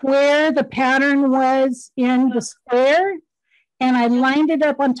where the pattern was in the square, and I lined it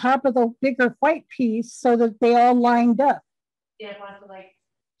up on top of the bigger white piece so that they all lined up.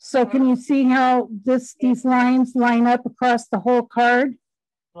 So can you see how these lines line up across the whole card?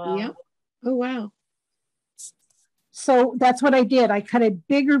 Wow. Yeah. Oh, wow. So that's what I did. I cut a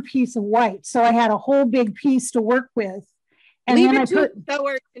bigger piece of white. So I had a whole big piece to work with. And leave then it to a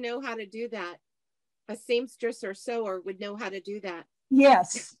sewer to know how to do that. A seamstress or sewer would know how to do that.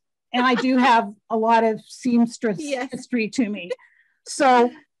 Yes. And I do have a lot of seamstress history to me.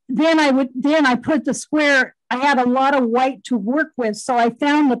 So then I put the square, I had a lot of white to work with. So I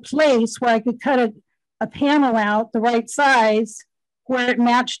found the place where I could cut a panel out the right size where it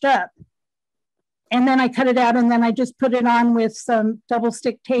matched up. And then I cut it out, and then I just put it on with some double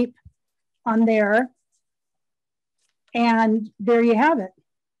stick tape on there. And there you have it.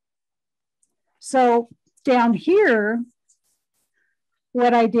 So down here,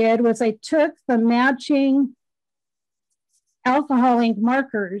 what I did was I took the matching alcohol ink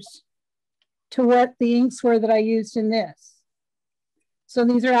markers to what the inks were that I used in this. So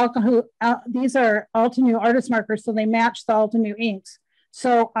these are Altenew artist markers, so they match the Altenew inks.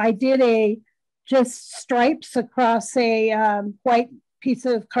 So I did just stripes across a white piece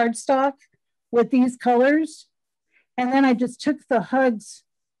of cardstock with these colors. And then I just took the Hugs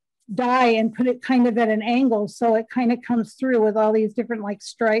die and put it kind of at an angle, so it kind of comes through with all these different like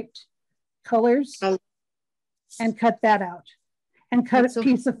striped colors, and cut that out, and cut a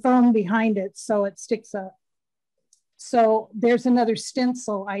piece of foam behind it so it sticks up. So there's another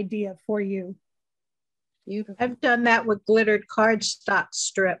stencil idea for you. I've done that with glittered cardstock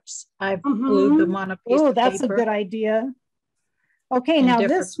strips. I've glued them on a piece of paper. Oh, that's a good idea. Okay, now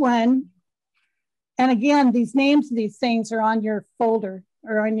this one, and again, these names of these things are on your folder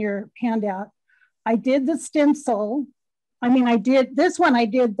or on your handout. I did the stencil. I did this one, I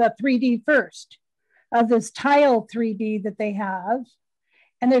did the 3D first of this tile 3D that they have.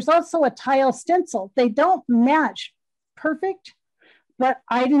 And there's also a tile stencil. They don't match perfect, but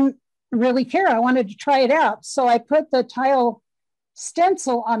I didn't really care. I wanted to try it out. So I put the tile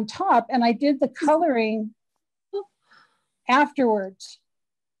stencil on top, and I did the coloring afterwards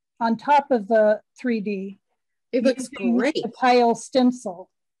on top of the 3D. It looks great. The tile stencil.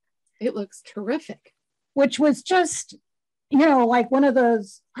 It looks terrific. Which was just, like one of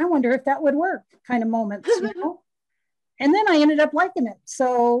those, I wonder if that would work kind of moments, And then I ended up liking it.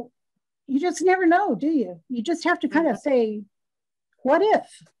 So you just never know, do you? You just have to kind of say, what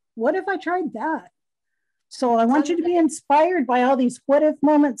if? What if I tried that? So I want you to be inspired by all these what if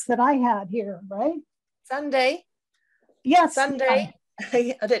moments that I had here, right? Sunday. Yes. Sunday.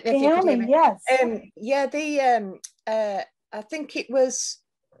 I don't know if you could hear me. Yes. Yeah, I think it was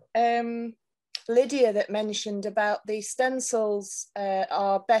Lydia that mentioned about the stencils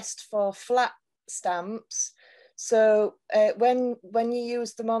are best for flat stamps. So when you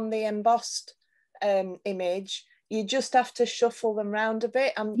use them on the embossed image, you just have to shuffle them round a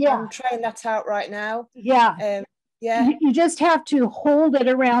bit. I'm trying that out right now. Yeah. Yeah. You just have to hold it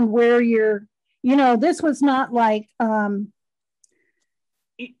around where you're, this was not like, what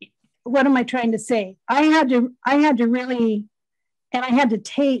am I trying to say? I had to really, and I had to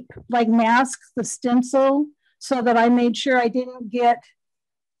tape, like mask the stencil so that I made sure I didn't get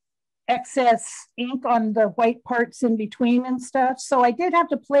excess ink on the white parts in between and stuff. So I did have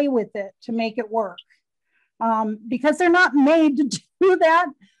to play with it to make it work. Because they're not made to do that,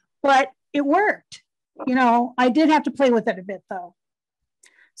 but it worked. I did have to play with it a bit though.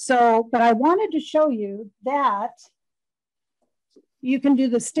 So, but I wanted to show you that you can do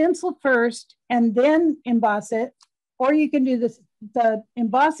the stencil first and then emboss it, or you can do the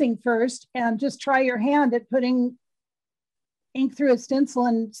embossing first and just try your hand at putting ink through a stencil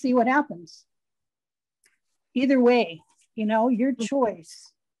and see what happens. Either way, your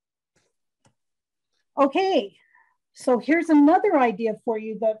choice. Okay, so here's another idea for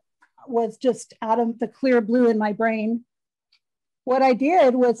you that was just out of the clear blue in my brain. What I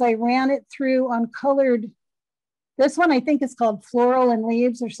did was I ran it through on colored, this one I think is called Floral and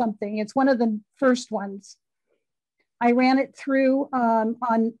Leaves or something. It's one of the first ones. I ran it through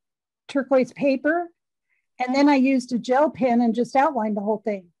on turquoise paper, and then I used a gel pen and just outlined the whole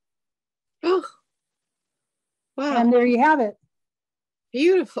thing. Oh, wow. And there you have it.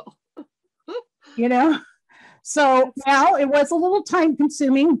 Beautiful. So now it was a little time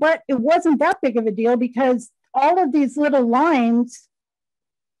consuming, but it wasn't that big of a deal because all of these little lines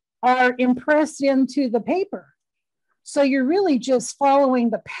are impressed into the paper. So you're really just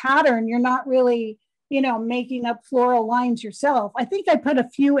following the pattern. You're not really, making up floral lines yourself. I think I put a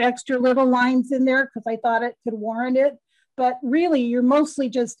few extra little lines in there because I thought it could warrant it, but really you're mostly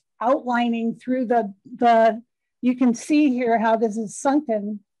just outlining through you can see here how this is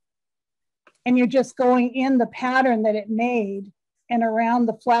sunken. And you're just going in the pattern that it made and around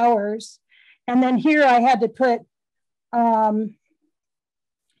the flowers. And then here I had to put a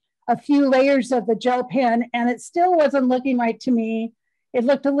few layers of the gel pen, and it still wasn't looking right to me. It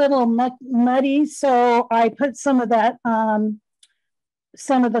looked a little muddy, so I put some of that,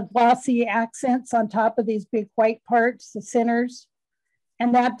 some of the glossy accents on top of these big white parts, the centers,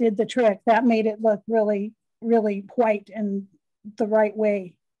 and that did the trick. That made it look really, really white and the right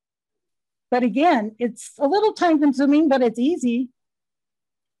way. But again, it's a little time consuming, but it's easy.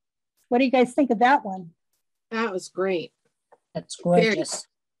 What do you guys think of that one? That was great. That's gorgeous.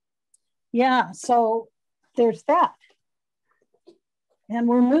 Yeah, so there's that. And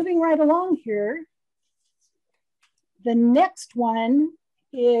we're moving right along here. The next one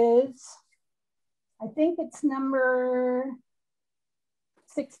is, I think it's number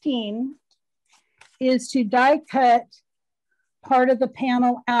 16, is to die cut part of the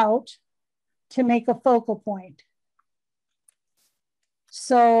panel out to make a focal point.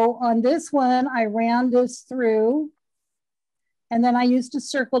 So on this one, I ran this through, and then I used a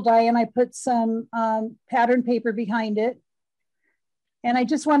circle die and I put some pattern paper behind it. And I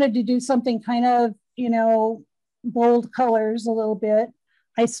just wanted to do something kind of, bold colors a little bit.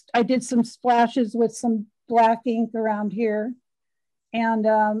 I did some splashes with some black ink around here, and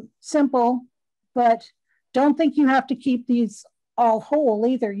simple, but don't think you have to keep these all whole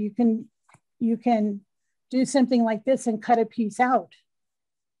either. You can do something like this and cut a piece out.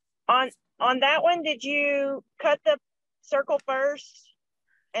 On that one, did you cut the circle first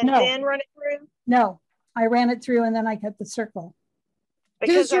and then run it through? No, I ran it through and then I cut the circle.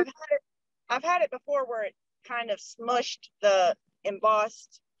 Because I've had it before where it kind of smushed the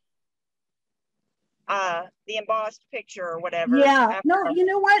embossed picture or whatever. Yeah, no, you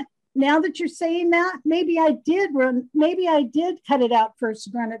know what? Now that you're saying that, maybe I did cut it out first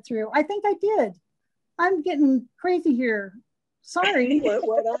and run it through. I think I did. I'm getting crazy here. Sorry.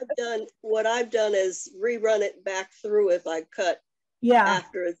 what I've done is rerun it back through if I cut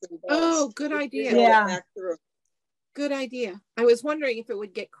after it's embossed. Oh, good idea. Yeah. Back through. Good idea. I was wondering if it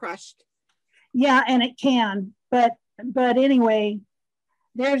would get crushed. Yeah, and it can, but anyway,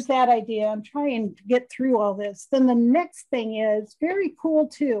 there's that idea. I'm trying to get through all this. Then the next thing is very cool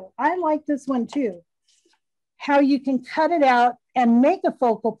too. I like this one too. How you can cut it out and make a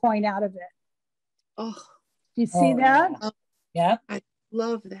focal point out of it. Oh, do you see that? Yeah. I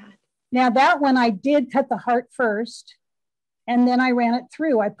love that. Now that one I did cut the heart first, and then I ran it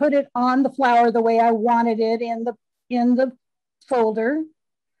through. I put it on the flower the way I wanted it in the folder,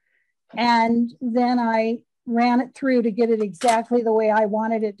 and then I ran it through to get it exactly the way I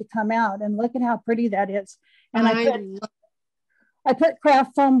wanted it to come out. And look at how pretty that is. And I put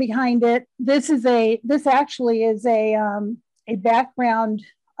craft foam behind it. This actually is a background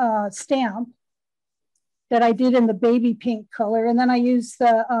stamp that I did in the baby pink color. And then I used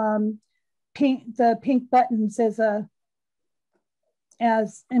the pink buttons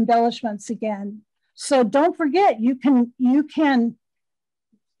as embellishments again. So don't forget, you can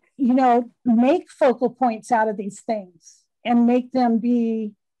make focal points out of these things and make them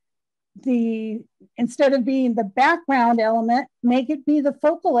be instead of being the background element, make it be the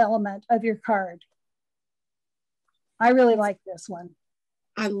focal element of your card. I really like this one.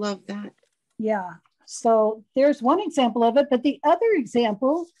 I love that. Yeah. So there's one example of it, but the other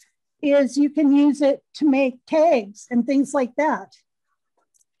example is you can use it to make tags and things like that.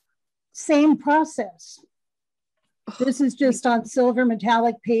 Same process. This is just on silver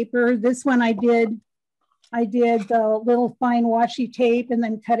metallic paper. This one I did the little fine washi tape and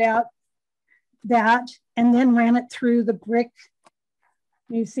then cut out that and then ran it through the brick.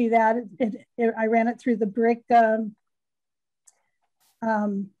 You see that? I ran it through the brick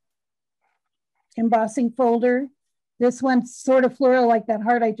embossing folder. This one's sort of floral like that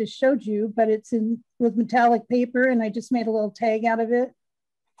heart I just showed you, but it's with metallic paper, and I just made a little tag out of it.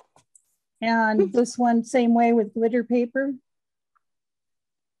 And this one, same way with glitter paper.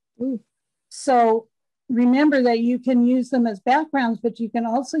 Ooh. So remember that you can use them as backgrounds, but you can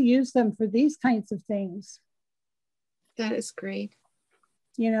also use them for these kinds of things. That is great.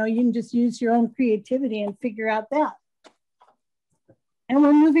 You can just use your own creativity and figure out that. And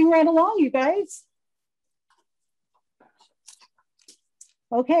we're moving right along, you guys.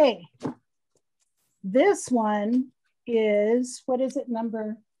 Okay. This one is, what is it,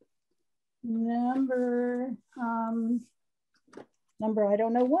 number, I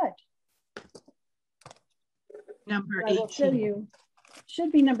don't know what. Number 18. I will show you.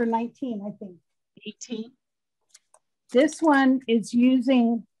 Should be number 19, I think. 18. This one is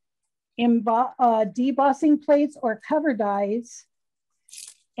using debossing plates or cover dies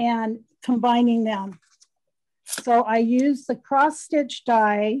and combining them. So I use the cross stitch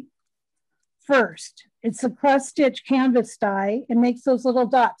die first. It's a cross stitch canvas die. It makes those little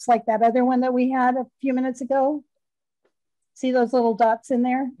dots like that other one that we had a few minutes ago. See those little dots in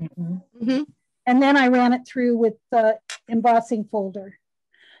there? Mm-hmm. Mm-hmm. And then I ran it through with the embossing folder.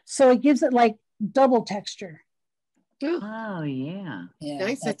 So it gives it like double texture. Oh, yeah. Yeah,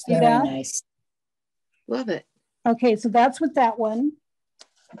 nice. That's very nice. Love it. Okay, so that's with that one.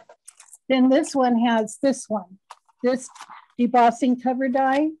 Then this one has this debossing cover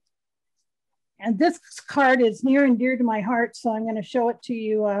die. And this card is near and dear to my heart, so I'm going to show it to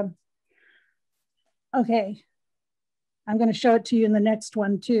you. Okay, I'm going to show it to you in the next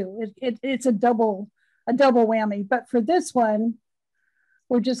one too. It's a double whammy. But for this one,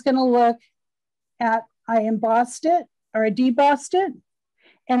 we're just going to look at, I embossed it, or I debossed it,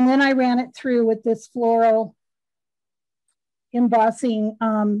 and then I ran it through with this floral embossing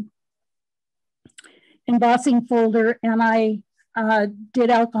folder, and I did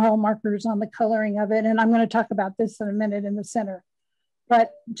alcohol markers on the coloring of it. And I'm going to talk about this in a minute in the center.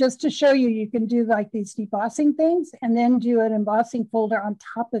 But just to show you, you can do like these debossing things and then do an embossing folder on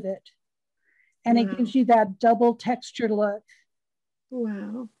top of it. And it gives you that double texture look.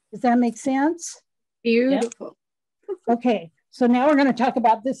 Wow. Does that make sense? Beautiful. Yep. Okay, so now we're going to talk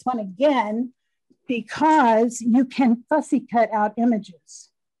about this one again, because you can fussy cut out images.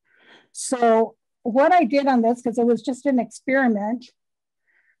 So what I did on this, because it was just an experiment,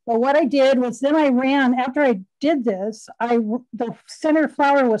 but what I did was then I ran, after I did this, the center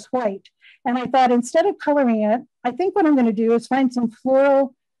flower was white. And I thought, instead of coloring it, I think what I'm going to do is find some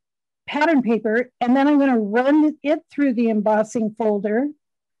floral pattern paper, and then I'm going to run it through the embossing folder.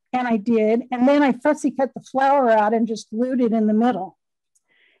 And I did. And then I fussy cut the flower out and just glued it in the middle.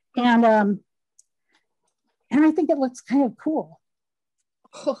 And I think it looks kind of cool.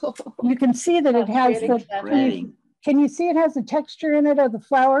 You can see that it has really can you see it has a texture in it of the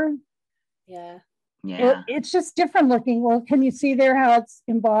flower? Yeah. Yeah. It's just different looking. Well, can you see there how it's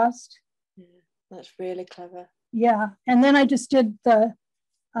embossed? Yeah, that's really clever. Yeah. And then I just did the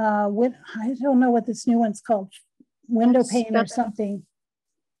I don't know what this new one's called, window pane or something.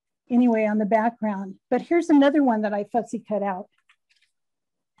 Anyway, on the background. But here's another one that I fussy cut out.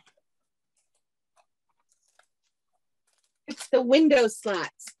 It's the window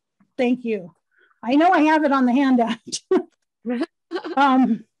slats. Thank you. I know I have it on the handout.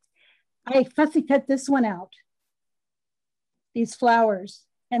 I fussy cut this one out, these flowers,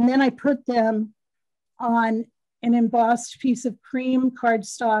 and then I put them on an embossed piece of cream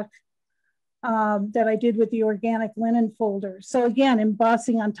cardstock that I did with the organic linen folder. So again,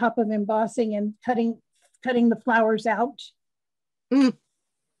 embossing on top of embossing and cutting the flowers out. And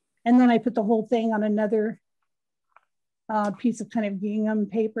then I put the whole thing on another piece of kind of gingham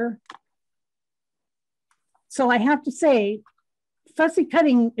paper. So I have to say, fussy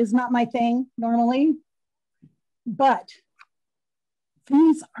cutting is not my thing normally, but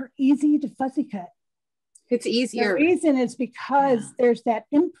these are easy to fussy cut. It's easier. The reason is because there's that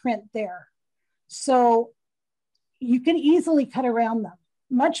imprint there. So you can easily cut around them,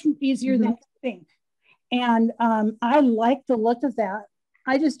 much easier than you think. And I like the look of that.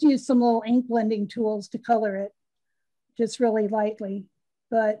 I just use some little ink blending tools to color it, just really lightly.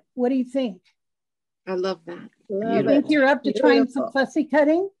 But what do you think? I love that. You think you're up to trying some fussy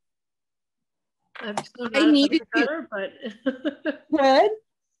cutting? I'm still not a fussy cutter, but good.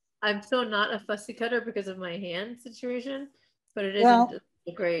 I'm still not a fussy cutter because of my hand situation, but it isn't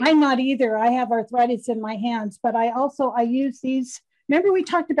great. I'm not either. I have arthritis in my hands, but I use these. Remember we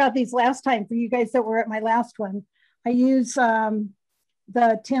talked about these last time for you guys that were at my last one. I use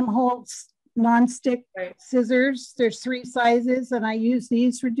the Tim Holtz non-stick scissors. There's 3 sizes, and I use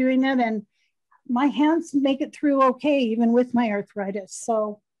these for doing it. And my hands make it through okay, even with my arthritis.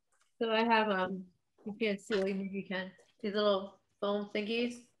 So I have you can't see, maybe you can. These little foam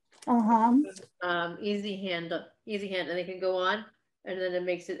thingies. Easy hand, and they can go on, and then it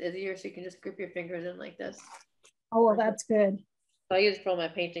makes it easier, so you can just grip your fingers in like this. Oh, well, that's good. So I use it for all my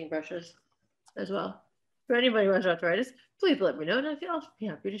painting brushes as well. For anybody who has arthritis, please let me know, and I'll be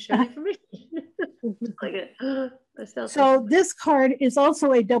happy to share the information. Like it. So this card is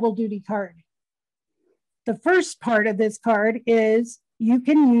also a double duty card. The first part of this card is you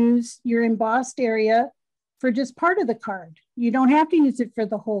can use your embossed area for just part of the card. You don't have to use it for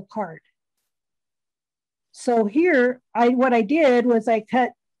the whole card. So here, what I did was I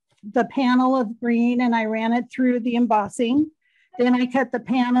cut the panel of green and I ran it through the embossing. Then I cut the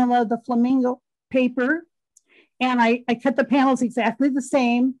panel of the flamingo paper, and I cut the panels exactly the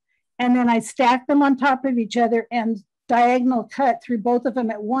same. And then I stacked them on top of each other and diagonal cut through both of them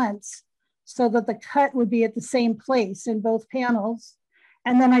at once, so that the cut would be at the same place in both panels.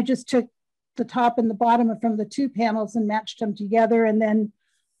 And then I just took the top and the bottom from the 2 panels and matched them together, and then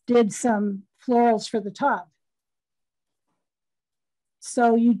did some florals for the top.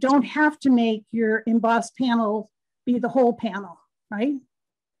 So you don't have to make your embossed panel be the whole panel, right?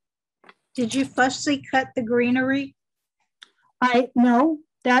 Did you fussy cut the greenery? No,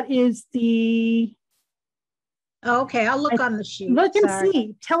 that is the... Okay, I'll look on the sheet. Look and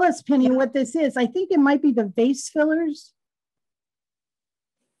see. Tell us, Penny, what this is. I think it might be the vase fillers,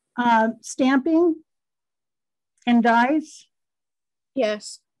 stamping and dies.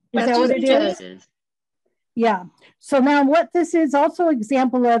 Yes. Is that what it is? Yeah. So now what this is also an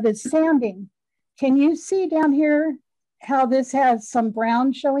example of is sanding. Can you see down here how this has some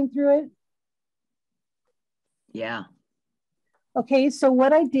brown showing through it? Yeah. Okay, so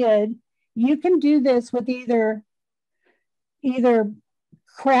what I did, you can do this with either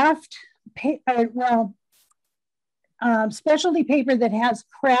craft, specialty paper that has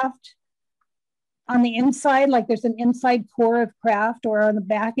craft on the inside, like there's an inside core of craft, or on the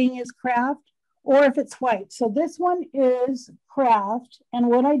backing is craft, or if it's white. So this one is craft. And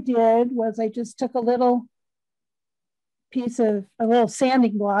what I did was I just took a little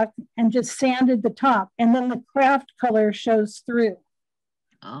sanding block and just sanded the top, and then the craft color shows through.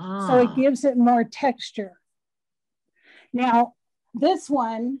 So it gives it more texture. Now, this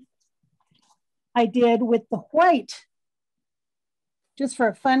one I did with the white, just for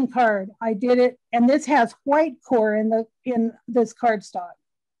a fun card. I did it, and this has white core in this cardstock.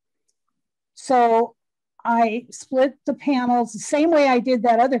 So I split the panels the same way I did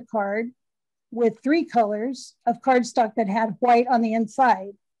that other card, with 3 colors of cardstock that had white on the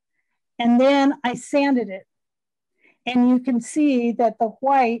inside. And then I sanded it. And you can see that the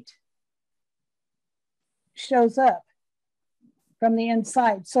white shows up from the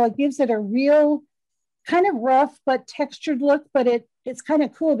inside. So it gives it a real kind of rough but textured look, but it's kind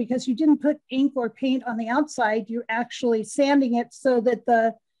of cool because you didn't put ink or paint on the outside. You're actually sanding it so that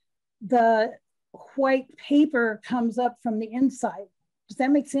the white paper comes up from the inside. Does that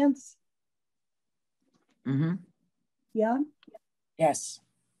make sense? Mm-hmm. Yeah? Yes.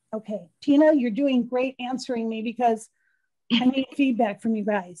 Okay. Tina, you're doing great answering me because I need feedback from you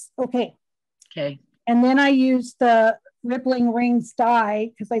guys. Okay. Okay. And then I used the Rippling Rings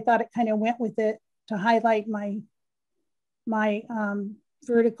die because I thought it kind of went with it to highlight my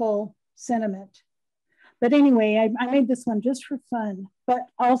vertical sentiment. But anyway, I made this one just for fun, but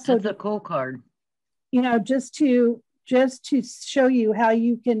also that's a cool card. You know, just to show you how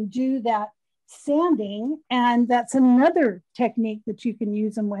you can do that sanding. And that's another technique that you can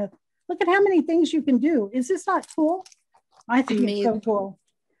use them with. Look at how many things you can do. Is this not cool? I think it's so cool.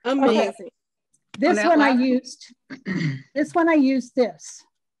 Amazing. Okay. This one I used, this.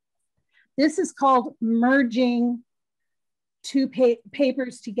 This is called merging two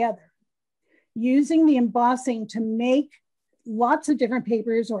papers together. Using the embossing to make lots of different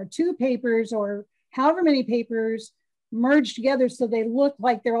papers or two papers or however many papers merged together so they look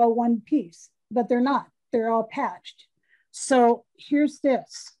like they're all one piece, but they're not. They're all patched. So here's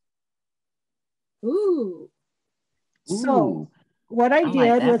this. Ooh. So what I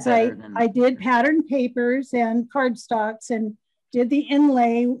did was I did patterned papers and cardstocks and did the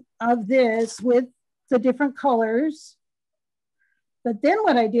inlay of this with the different colors. But then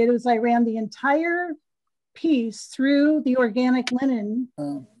what I did was I ran the entire piece through the organic linen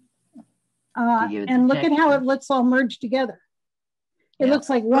and look at how it looks all merged together. It looks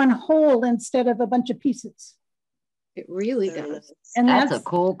like one whole instead of a bunch of pieces. It really does. And that's a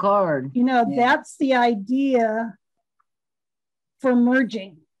cool card. You know, that's the idea for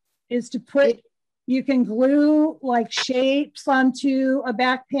merging, is to put, you can glue like shapes onto a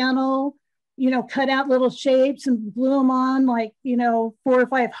back panel, you know, cut out little shapes and glue them on like, you know, 4 or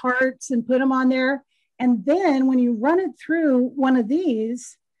 5 hearts and put them on there. And then when you run it through one of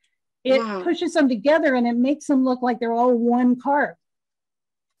these, it pushes them together and it makes them look like they're all one card,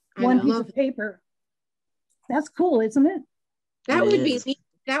 one piece of paper. That's cool, isn't it? That would be neat.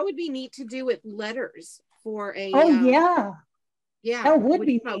 That would be neat to do with letters for a. Yeah, that would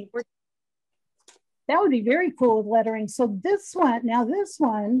be neat. That would be very cool with lettering. So this one, now this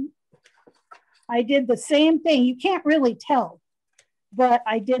one, I did the same thing. You can't really tell, but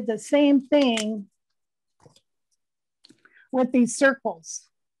I did the same thing with these circles.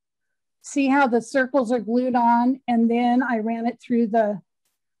 See how the circles are glued on, and then I ran it through the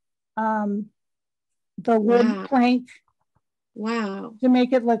wood plank. Wow. To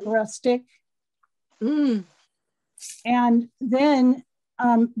make it look rustic. And then,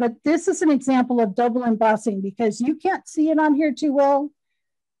 but this is an example of double embossing because you can't see it on here too well,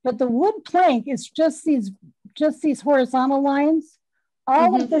 but the wood plank is just these horizontal lines.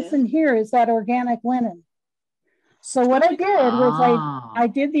 All of this in here is that organic linen. So what I did was I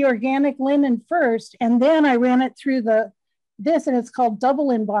did the organic linen first, and then I ran it through this, and it's called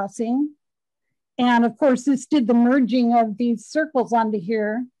double embossing. And of course, this did the merging of these circles onto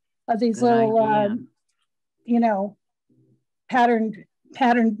here, of these little, you know, patterned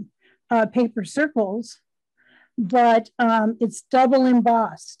paper circles, but it's double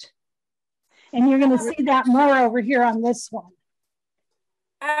embossed. And you're going to see that more over here on this one.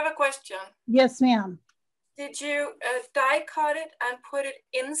 I have a question. Yes, ma'am. Did you die cut it and put it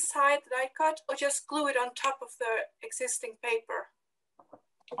inside the die cut, or just glue it on top of the existing paper?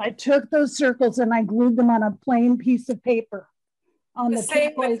 I took those circles and I glued them on a plain piece of paper. On the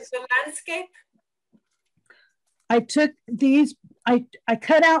same with the landscape? I took these, I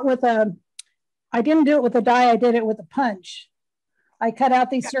cut out with I didn't do it with a die, I did it with a punch. I cut out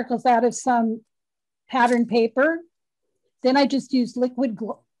these circles out of some patterned paper. Then I just used liquid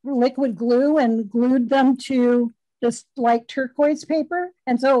glue and glued them to just like turquoise paper.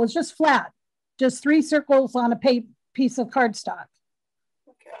 And so it was just flat, just 3 circles on a piece of cardstock.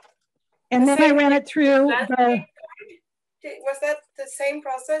 And then I ran it through. Was that the same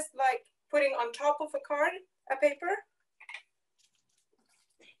process, like putting on top of a paper?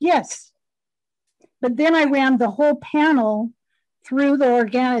 Yes. But then I ran the whole panel through the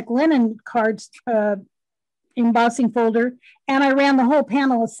organic linen cards embossing folder, and I ran the whole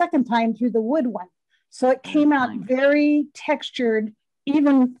panel a second time through the wood one. So it came out very textured,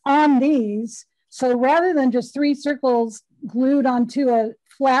 even on these. So rather than just 3 circles glued onto a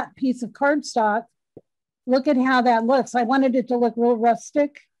flat piece of cardstock, look at how that looks. I wanted it to look real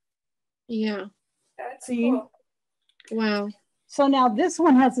rustic. Yeah. That's cool. Wow. So now this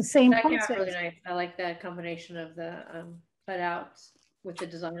one has the same process. That really nice. I like that combination of the cutouts with the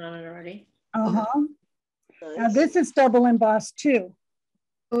design on it already. Nice. Now this is double embossed too.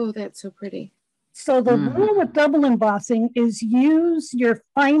 Oh, that's so pretty. So the rule with double embossing is use your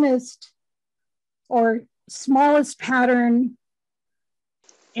finest or smallest pattern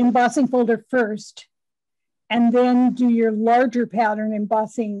embossing folder first, and then do your larger pattern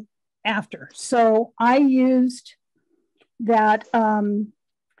embossing after. So I used that,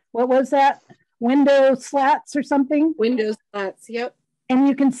 what was that? Window slats or something? Window slats, yep. And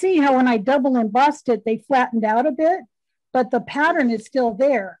you can see how when I double embossed it, they flattened out a bit, but the pattern is still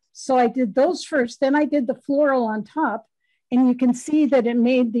there. So I did those first, then I did the floral on top, and you can see that it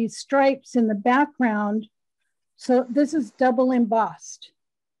made these stripes in the background. So this is double embossed.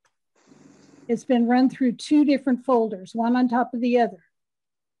 It's been run through 2 different folders, one on top of the other.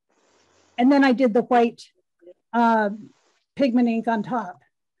 And then I did the white pigment ink on top.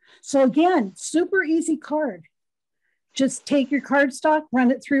 So again, super easy card. Just take your cardstock,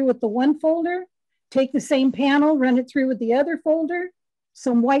 run it through with the one folder, take the same panel, run it through with the other folder,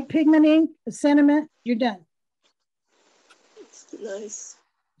 some white pigment ink, a sentiment, you're done. It's nice.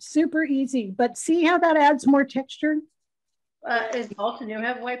 Super easy, but see how that adds more texture? Does Altenew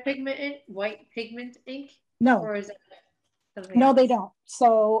have white pigment ink? No. Or is it no, else? They don't.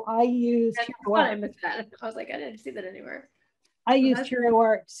 So I used I missed that. I was like, I didn't see that anywhere. I used Hero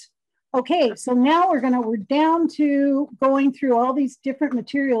Arts. Okay, so now we're down to going through all these different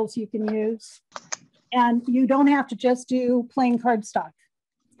materials you can use, and you don't have to just do plain cardstock.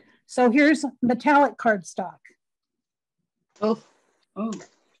 So here's metallic cardstock.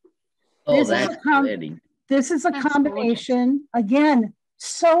 This is a combination. Again,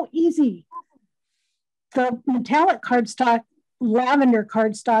 so easy. The metallic cardstock, lavender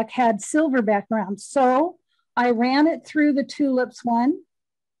cardstock, had silver background. So I ran it through the tulips one,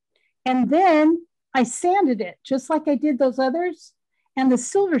 and then I sanded it just like I did those others, and the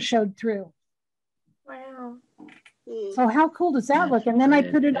silver showed through. Wow. So how cool does that look? And then I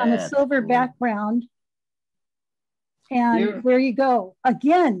put it on a silver background, and there you go.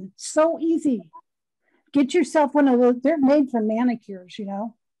 Again, so easy. Get yourself one of those. They're made for manicures, you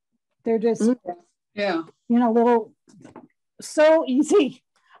know. They're just, you know, little, so easy.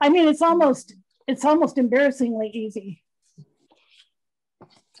 I mean, it's almost embarrassingly easy.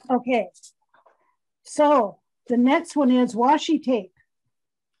 Okay, so the next one is washi tape.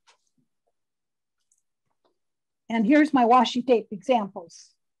 And here's my washi tape examples.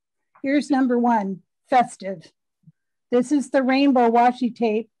 Here's number 1, festive. This is the rainbow washi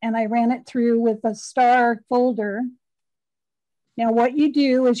tape, and I ran it through with a star folder. Now what you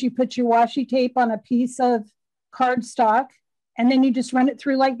do is you put your washi tape on a piece of cardstock, and then you just run it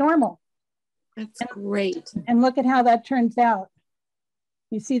through like normal. That's great. And look at how that turns out.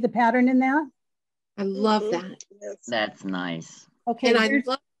 You see the pattern in that? I love that. That's nice. Okay. And I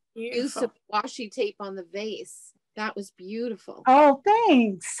love the use of washi tape on the vase. That was beautiful. Oh,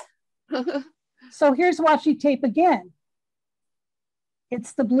 thanks. So here's washi tape again.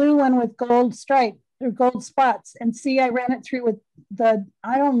 It's the blue one with gold stripe or gold spots. And see, I ran it through with the,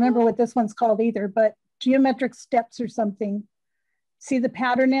 I don't remember what this one's called either, but geometric steps or something. See the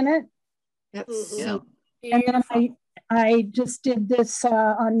pattern in it? That's so beautiful. And then I just did this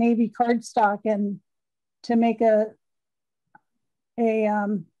on navy cardstock and to make a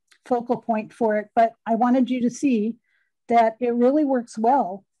focal point for it, but I wanted you to see that it really works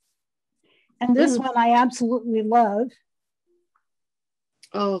well. And this one I absolutely love.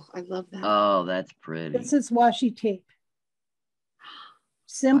 Oh, I love that. Oh, that's pretty. This is washi tape.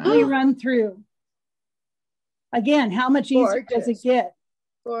 Simply run through. Again, how much easier does it get?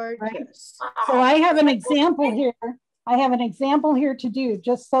 Gorgeous. Right? So I have an example here. I have an example here to do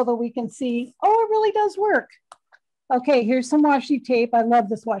just so that we can see, oh, it really does work. Okay, here's some washi tape. I love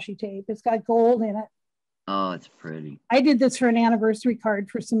this washi tape. It's got gold in it. Oh, it's pretty. I did this for an anniversary card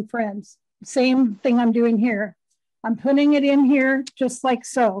for some friends. Same thing I'm doing here. I'm putting it in here just like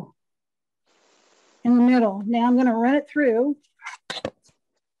so in the middle. Now I'm going to run it through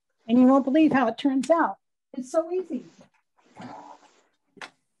and you won't believe how it turns out. It's so easy.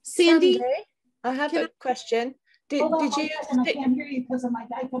 Sandy, I have a question. Did you? I can't hear you because of my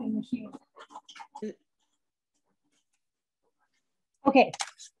die cutting machine. Okay.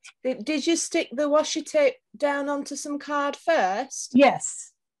 Did you stick the washi tape down onto some card first?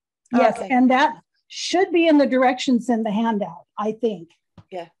 Yes. Yes, okay. And that should be in the directions in the handout, I think.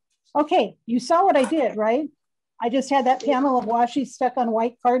 Yeah. Okay, you saw what I did, right? I just had that panel of washi stuck on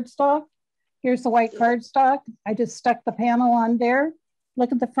white cardstock. Here's the white cardstock. I just stuck the panel on there.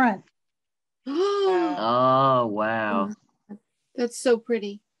 Look at the front. Oh, wow. That's so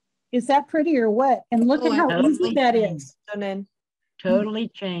pretty. Is that pretty or what? And look at how easy that is. Totally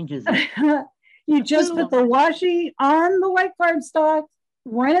changes it. You just put the washi on the white cardstock,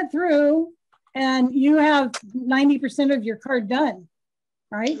 run it through, and you have 90% of your card done,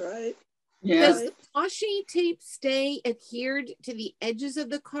 right? Right. Yeah. Does the washi tape stay adhered to the edges of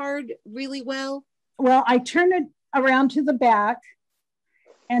the card really well? Well, I turn it around to the back,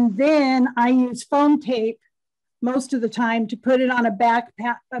 and then I use foam tape most of the time to put it on a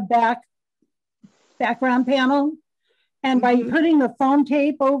background panel. And by putting the foam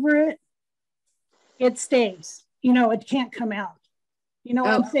tape over it, it stays. You know, it can't come out. You know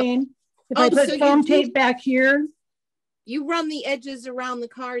what I'm saying? If I put foam tape back here. You run the edges around the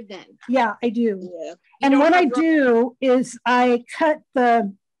card then? Yeah, I do. Yeah. And what I do is I cut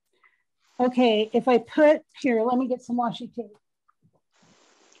the, okay, if I put, here, let me get some washi tape.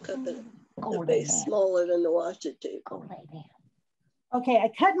 Cut the base smaller than the washi tape. Okay, I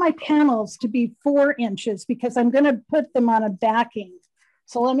cut my panels to be 4 inches because I'm going to put them on a backing.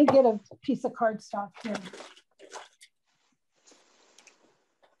 So let me get a piece of cardstock here.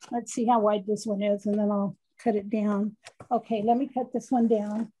 Let's see how wide this one is, and then I'll cut it down. Okay, let me cut this one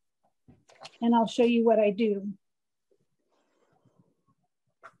down, and I'll show you what I do.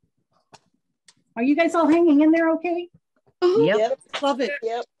 Are you guys all hanging in there okay? Yep. Love it.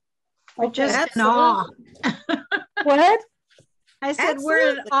 Yep. We're just in awe. What? I said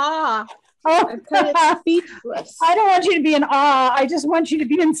we're in awe. Oh, speechless. I don't want you to be in awe. I just want you to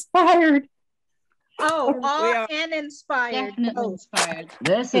be inspired. Oh, awe and inspired. Definitely inspired.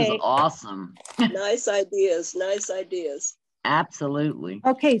 This is awesome. Nice ideas. Nice ideas. Absolutely.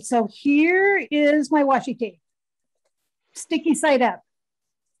 Okay, so here is my washi tape. Sticky side up.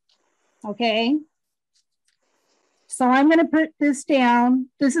 Okay. So I'm going to put this down.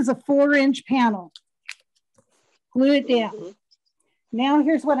 This is a 4-inch panel. Glue it down. Now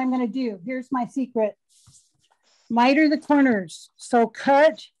here's what I'm going to do. Here's my secret. Miter the corners. So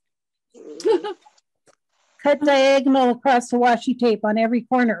cut diagonal across the washi tape on every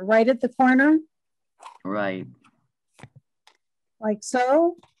corner, right at the corner. Right. Like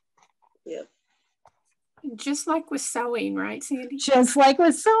so. Yep. Just like with sewing, right, Sandy? Just like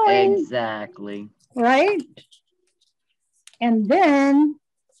with sewing. Exactly. Right. And then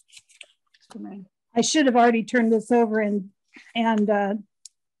I should have already turned this over and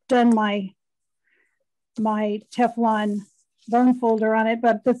done my Teflon bone folder on it,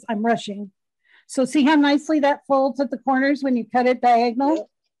 but this I'm rushing. So see how nicely that folds at the corners when you cut it diagonal?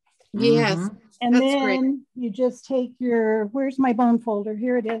 Yes. And then you just take your, where's my bone folder?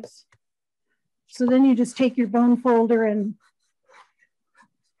 Here it is. So then you just take your bone folder and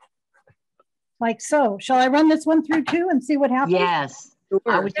like so. Shall I run this one through too and see what happens? Yes. Sure.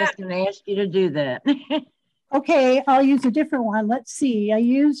 I was just going to ask you to do that. Okay, I'll use a different one. Let's see. I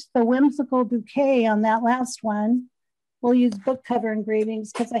used the Whimsical Bouquet on that last one. We'll use book cover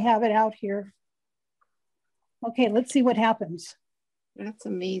engravings because I have it out here. Okay, let's see what happens. That's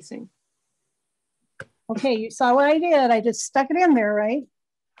amazing. Okay, you saw what I did. I just stuck it in there, right?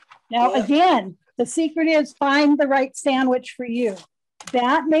 Now, again, the secret is find the right sandwich for you.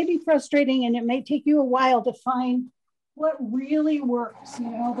 That may be frustrating and it may take you a while to find what really works, you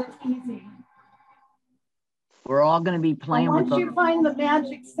know, that's easy. We're all going to be playing with Once you find the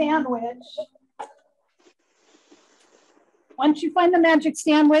magic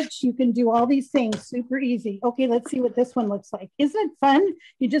sandwich, you can do all these things super easy. Okay, let's see what this one looks like. Isn't it fun?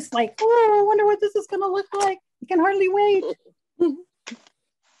 You just like, oh, I wonder what this is going to look like. I can hardly wait.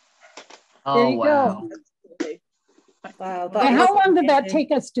 There you go. Wow, and how long did that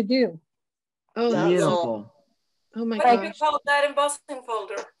take us to do? Oh, beautiful. Oh my gosh. What do you call that embossing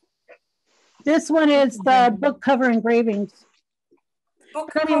folder? This one is the book cover engravings.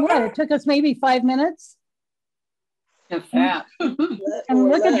 I mean, what? It took us maybe 5 minutes. Yeah. And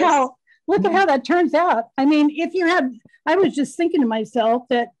look at how that turns out. I mean, I was just thinking to myself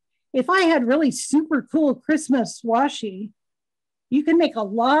that if I had really super cool Christmas washi, you can make a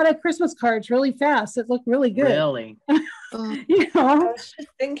lot of Christmas cards really fast that look really good. Really? You know? I was just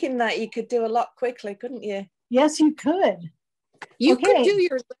thinking that you could do a lot quickly, couldn't you? Yes, you could. You could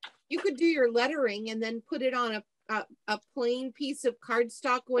do your lettering and then put it on a plain piece of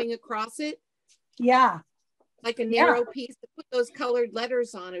cardstock going across it. Yeah. Like a narrow piece to put those colored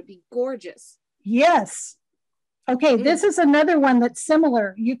letters on. It'd be gorgeous. Yes. Okay, this is another one that's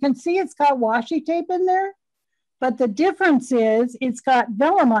similar. You can see it's got washi tape in there, but the difference is it's got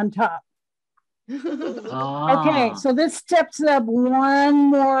vellum on top. Okay, so this steps up one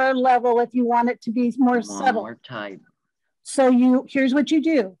more level if you want it to be more subtle. More tight. So here's what you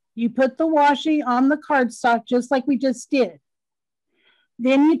do. You put the washi on the cardstock just like we just did.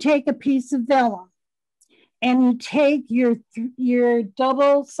 Then you take a piece of vellum and you take your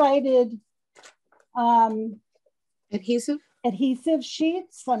double-sided adhesive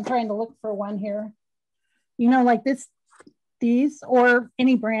sheets. I'm trying to look for one here. You know, like these or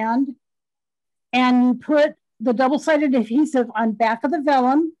any brand. And you put the double-sided adhesive on back of the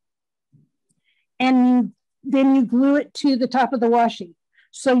vellum and then you glue it to the top of the washi.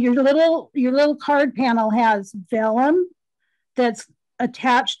 So your little card panel has vellum that's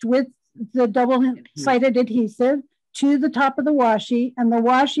attached with the double-sided adhesive to the top of the washi, and the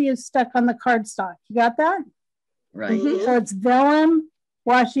washi is stuck on the cardstock. You got that? Right. So it's vellum,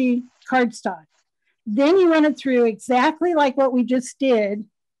 washi, cardstock. Then you run it through exactly like what we just did.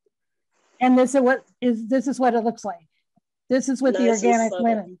 And this is what it looks like. This is with the organic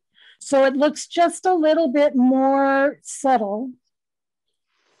linen. So it looks just a little bit more subtle,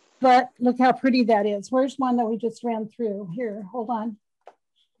 but look how pretty that is. Where's one that we just ran through? Here, hold on.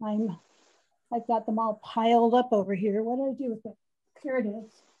 I've got them all piled up over here. What did I do with it? Here it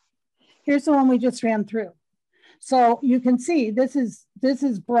is. Here's the one we just ran through. So you can see this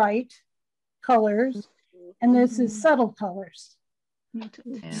is bright colors and this is subtle colors.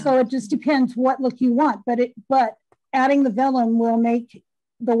 Yeah. So it just depends what look you want, but adding the vellum will make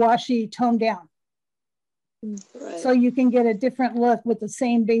the washi tone down. Right. So you can get a different look with the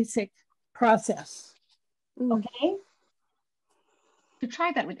same basic process. Okay. To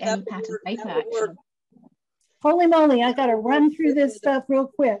try that with any pattern paper, actually. Holy moly, I got to run through this stuff real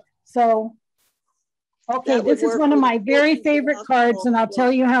quick. So, okay, this is one of my very favorite cards, and I'll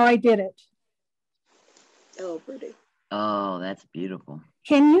tell you how I did it. Oh, pretty. Oh, that's beautiful.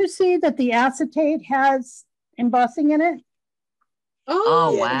 Can you see that the acetate has embossing in it?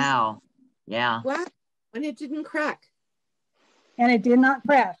 Oh, wow. Yeah. Wow. And it didn't crack. And it did not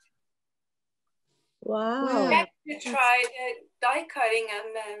crack. Wow. Yeah, you tried die cutting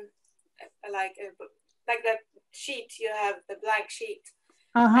and like that sheet you have, the blank sheet.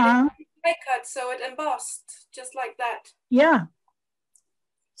 Die cut, so it embossed just like that. Yeah.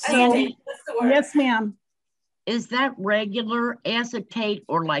 So, yes, ma'am. Is that regular acetate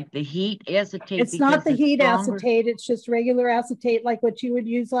or like the heat acetate? It's not the heat acetate. It's just regular acetate, like what you would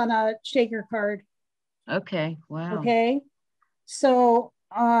use on a shaker card. Okay. Wow. Okay. So,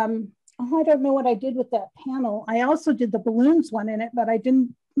 I don't know what I did with that panel. I also did the balloons one in it, but I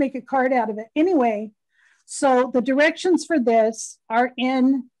didn't make a card out of it. Anyway, so the directions for this are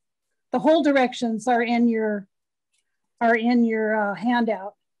in, the whole directions are in your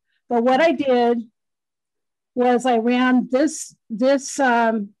handout. But what I did was I ran this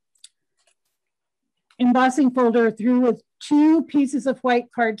embossing folder through with 2 pieces of white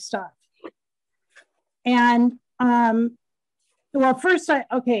cardstock. And well, first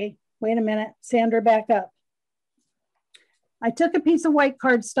okay, wait a minute, Sandra, back up. I took a piece of white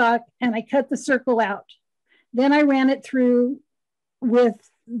cardstock and I cut the circle out. Then I ran it through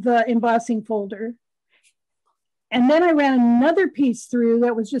with the embossing folder. And then I ran another piece through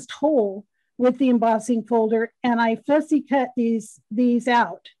that was just whole with the embossing folder, and I fussy cut these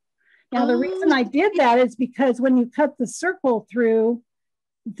out. Now, the reason I did that is because when you cut the circle through,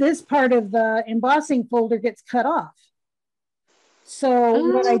 this part of the embossing folder gets cut off.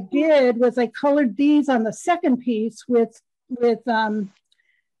 So what I did was I colored these on the second piece with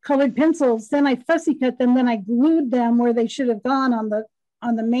colored pencils. Then I fussy cut them. Then I glued them where they should have gone on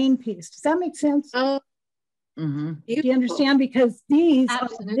the main piece. Does that make sense? Mm-hmm. Do you understand? Because these on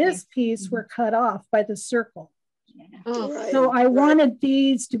this piece were cut off by the circle. Yeah. So I wanted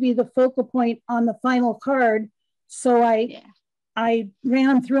these to be the focal point on the final card. So I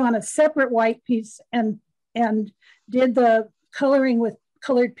ran through on a separate white piece and did the coloring with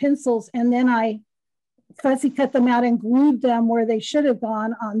colored pencils, and then I fussy cut them out and glued them where they should have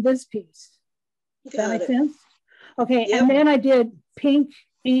gone on this piece. Does that make sense? Okay, and then I did pink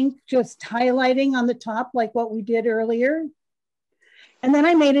ink, just highlighting on the top like what we did earlier. And then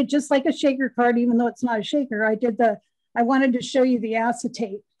I made it just like a shaker card, even though it's not a shaker. I wanted to show you the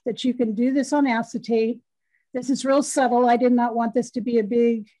acetate, that you can do this on acetate. This is real subtle. I did not want this to be a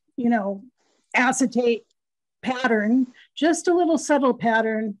big, acetate pattern, just a little subtle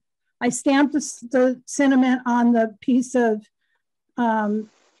pattern. I stamped the sentiment on the piece of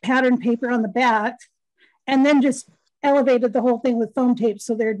pattern paper on the back, and then just elevated the whole thing with foam tape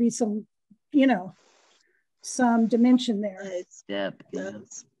so there'd be some, some dimension there. Yep.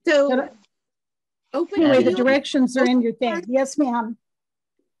 So anyway, the directions are in your thing. Yes, ma'am.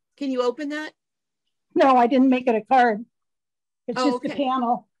 Can you open that? No, I didn't make it a card. It's just a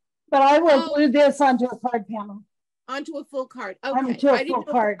panel. But I will glue this onto a card panel. Onto a full card. Okay. Onto a full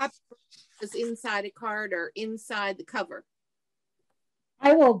card. It was inside a card or inside the cover.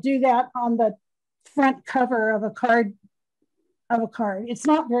 I will do that on the front cover of a card. It's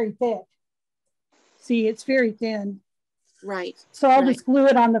not very thick. See, it's very thin. Right. So I'll just glue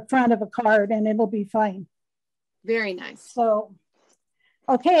it on the front of a card and it'll be fine. Very nice. So,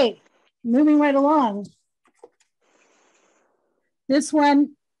 okay, moving right along. This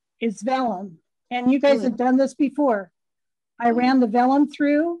one is vellum, and you guys have done this before. I ran the vellum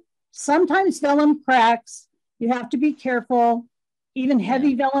through. Sometimes vellum cracks. You have to be careful. Even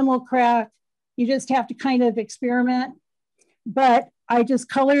heavy vellum will crack. You just have to kind of experiment. But I just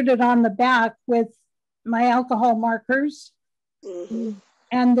colored it on the back with my alcohol markers,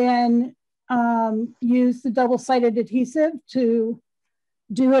 and then use the double-sided adhesive to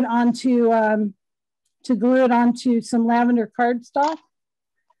do it onto, to glue it onto some lavender cardstock.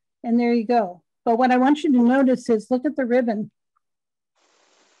 And there you go. But what I want you to notice is, look at the ribbon.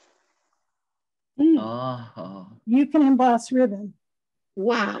 You can emboss ribbon.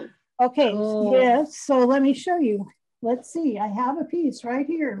 Wow. Okay, yes, so let me show you. Let's see, I have a piece right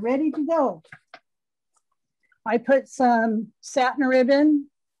here, ready to go. I put some satin ribbon,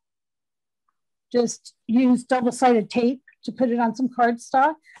 just use double-sided tape to put it on some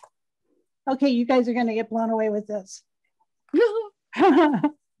cardstock. Okay, you guys are gonna get blown away with this.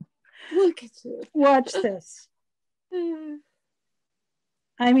 Look at you. Watch this. I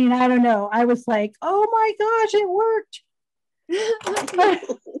mean, I don't know. I was like, oh my gosh, it worked.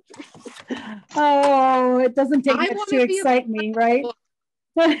 Oh, it doesn't take much to excite me, right?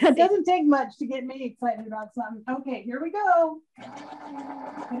 It doesn't take much to get me excited about something. Okay, here we go.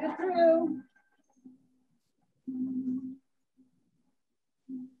 Get it through.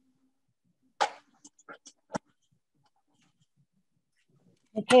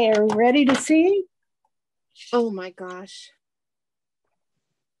 Okay, are we ready to see? Oh my gosh.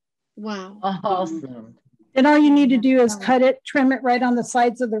 Wow. Awesome. Then all you need to do is cut it, trim it right on the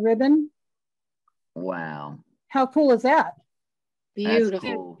sides of the ribbon. Wow. How cool is that?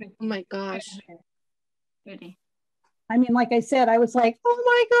 Beautiful. Cool. Oh my gosh. Pretty. I mean, like I said, I was like, oh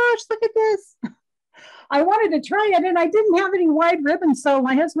my gosh, look at this. I wanted to try it and I didn't have any wide ribbon. So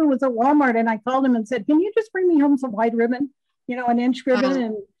my husband was at Walmart and I called him and said, can you just bring me home some wide ribbon? You know, an inch ribbon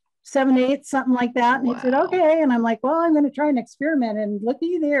and 7/8, something like that. And he said, okay. And I'm like, well, I'm going to try an experiment, and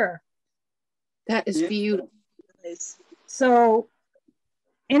looky there. That is beautiful. So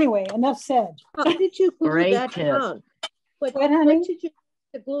anyway, enough said. How did you glue Great that tip. down? What honey? What did you do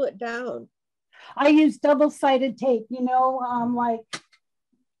to glue it down? I use double-sided tape, you know,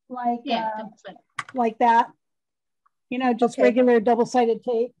 like that, you know, just regular double-sided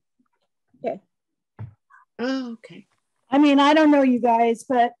tape. Okay. Oh, okay. I mean, I don't know you guys,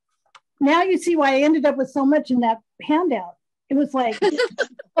 but now you see why I ended up with so much in that handout. It was like,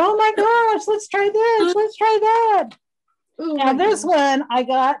 oh my gosh, let's try this, let's try that. Oh, now this one I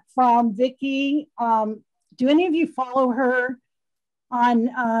got from Vicki. Do any of you follow her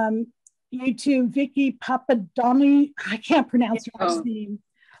on YouTube? Vicki Papadoni. I can't pronounce her last name.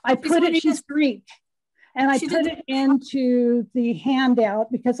 I put it, she's Greek. And I put it into the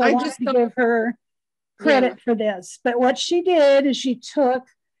handout because I wanted to give her credit for this. But what she did is she took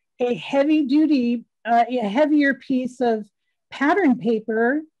a heavy duty, a heavier piece of pattern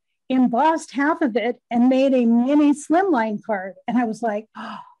paper, embossed half of it, and made a mini slimline card. And I was like,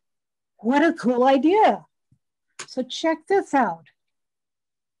 oh, what a cool idea. So check this out.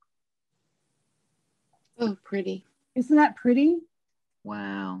 Oh, pretty. Isn't that pretty?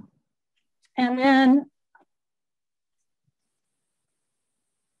 Wow. And then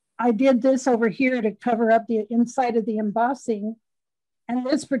I did this over here to cover up the inside of the embossing. And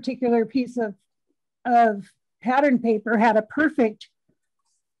this particular piece of pattern paper had a perfect,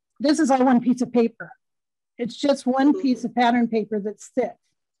 this is all one piece of paper. It's just one piece of pattern paper that's thick.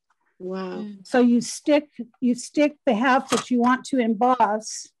 Wow. So you stick the half that you want to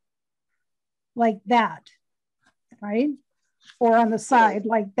emboss like that, right? Or on the side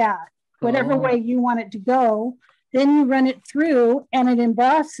like that, whatever way you want it to go. Then you run it through and it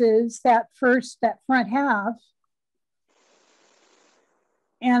embosses that front half.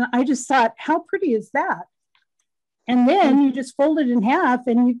 And I just thought, how pretty is that? And then you just fold it in half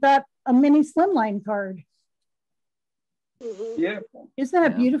and you've got a mini slimline card. Yeah. Isn't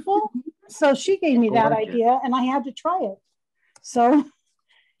that beautiful? So she gave me that idea and I had to try it. So,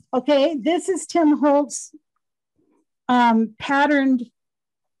 okay, this is Tim Holtz patterned.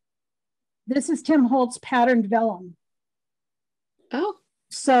 This is Tim Holtz patterned vellum. Oh.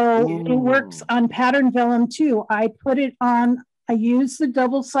 So it works on patterned vellum too. I put it on, I used the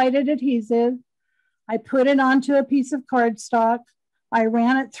double-sided adhesive. I put it onto a piece of cardstock. I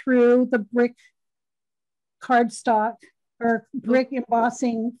ran it through the brick cardstock or brick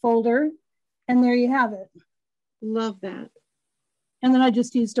embossing folder. And there you have it. Love that. And then I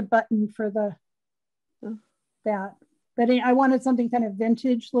just used a button for the that. But I wanted something kind of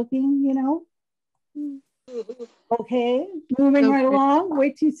vintage looking, you know. Okay, moving right along.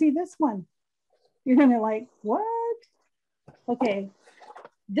 Wait till you see this one. You're gonna like, what? Okay,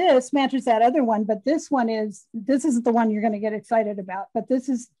 this matches that other one, but this is the one you're gonna get excited about. But this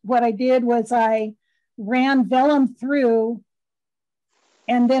is what I did was I ran vellum through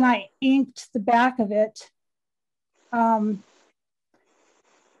and then I inked the back of it.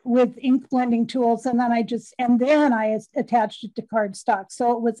 with ink blending tools, and then I attached it to cardstock.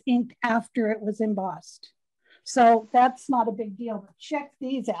 So it was inked after it was embossed. So that's not a big deal, but check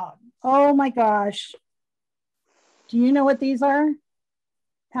these out. Oh my gosh. Do you know what these are?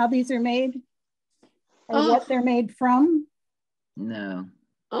 How these are made? Or what they're made from? No.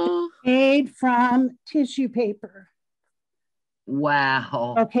 Made from tissue paper.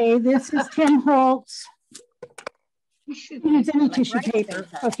 Wow. Okay, this is Tim Holtz. Use any tissue paper.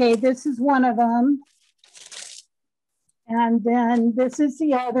 Okay, this is one of them. And then this is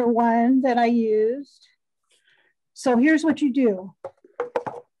the other one that I used. So here's what you do.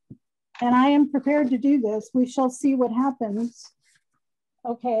 And I am prepared to do this. We shall see what happens.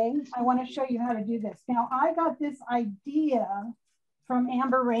 Okay, I want to show you how to do this. Now, I got this idea from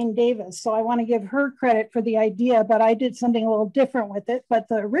Amber Rain Davis. So I want to give her credit for the idea, but I did something a little different with it. But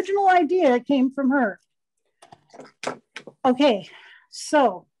the original idea came from her. Okay,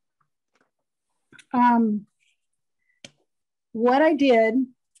 so what I did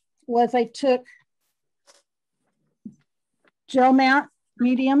was I took gel matte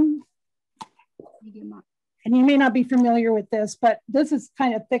medium, and you may not be familiar with this, but this is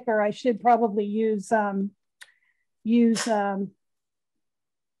kind of thicker. I should probably use the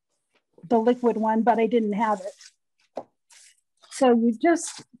liquid one, but I didn't have it. So you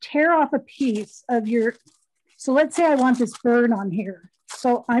just tear off a piece of your, so let's say I want this bird on here.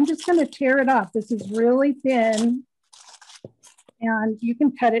 So I'm just going to tear it off. This is really thin, and you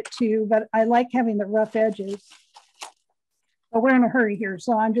can cut it too, but I like having the rough edges. But we're in a hurry here,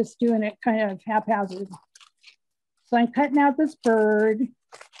 so I'm just doing it kind of haphazard. So I'm cutting out this bird.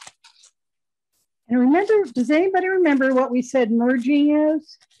 And remember, does anybody remember what we said merging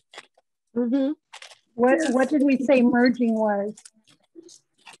is? Mm-hmm. What did we say merging was?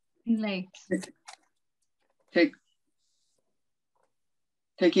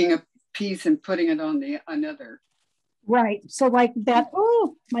 Taking a piece and putting it on the another. Right. So like that,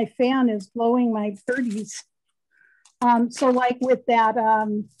 oh, my fan is blowing my birdies. So like with that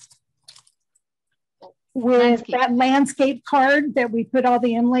landscape card that we put all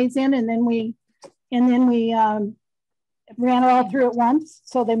the inlays in, and then we ran it all through at once.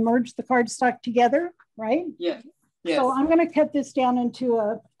 So they merged the cardstock together, right? Yeah. Yes. So I'm going to cut this down into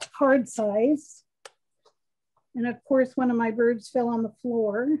a card size. And of course, one of my birds fell on the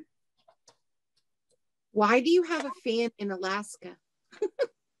floor. Why do you have a fan in Alaska?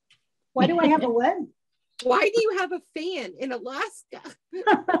 Why do I have a what? Why do you have a fan in Alaska?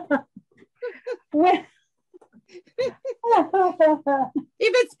 If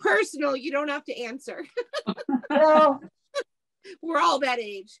it's personal, you don't have to answer. Well, we're all that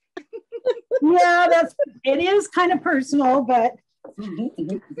age. Yeah, it is kind of personal, but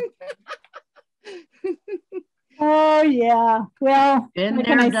oh yeah. Well, what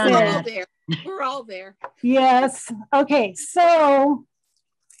can I say? We're all there. Yes. Okay, so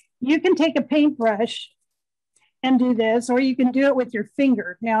you can take a paintbrush and do this, or you can do it with your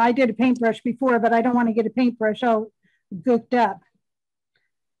finger. Now, I did a paintbrush before, but I don't want to get a paintbrush all gooked up.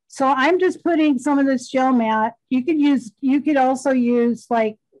 So I'm just putting some of this gel matte. You could also use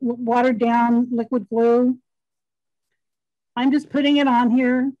like watered down liquid glue. I'm just putting it on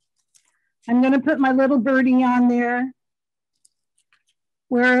here. I'm going to put my little birdie on there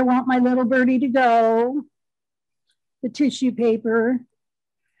where I want my little birdie to go, the tissue paper.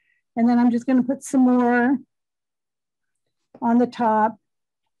 And then I'm just going to put some more on the top.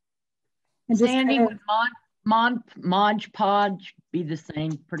 And Sandy, would Mod Podge be the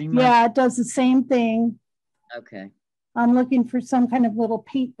same pretty much? Yeah, it does the same thing. Okay. I'm looking for some kind of little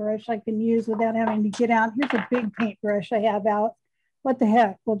paintbrush I can use without having to get out. Here's a big paintbrush I have out. What the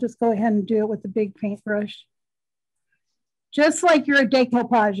heck? We'll just go ahead and do it with the big paintbrush. Just like you're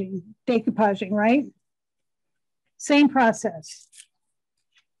decoupaging, right? Same process.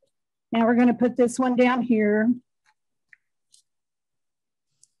 Now we're going to put this one down here.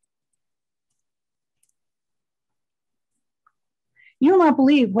 You will not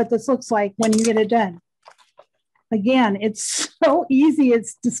believe what this looks like when you get it done. Again, it's so easy.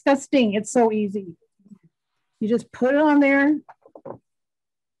 It's disgusting. It's so easy. You just put it on there.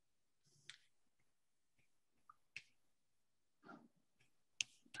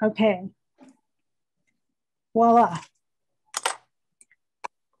 Okay. Voila.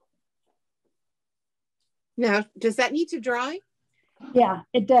 Now, does that need to dry? Yeah,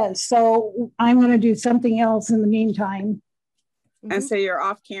 it does. So I'm going to do something else in the meantime. And so you're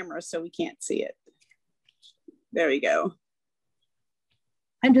off camera, so we can't see it. There we go.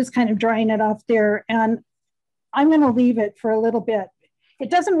 I'm just kind of drying it off there, and I'm going to leave it for a little bit.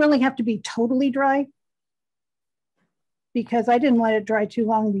 It doesn't really have to be totally dry. because I didn't let it dry too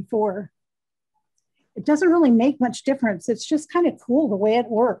long before. It doesn't really make much difference. It's just kind of cool the way it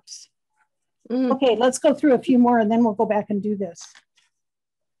works. Okay, let's go through a few more and then we'll go back and do this.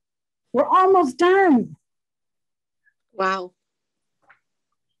 We're almost done. Wow.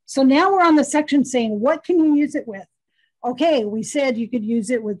 So now we're on the section saying, what can you use it with? Okay, we said you could use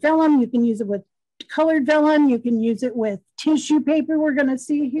it with vellum, you can use it with colored vellum, you can use it with tissue paper we're gonna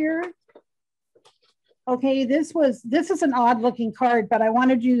see here. Okay, this is an odd looking card, but I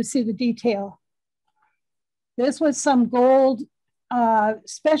wanted you to see the detail. This was some gold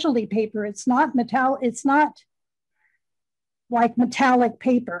specialty paper. It's not like metallic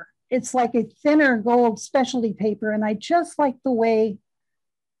paper. It's like a thinner gold specialty paper. And I just like the way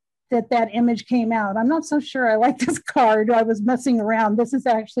that image came out. I'm not so sure I like this card. I was messing around. This is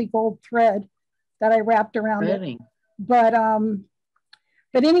actually gold thread that I wrapped around it. But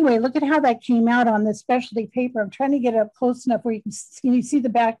anyway, look at how that came out on this specialty paper. I'm trying to get it up close enough where can you see the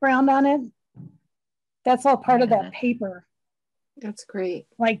background on it? That's all part of that paper. That's great.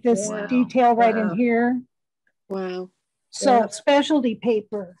 Like this detail right in here. Wow. So specialty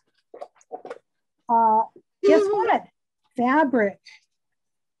paper. Guess what? Fabric.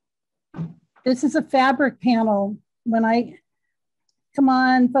 This is a fabric panel. Come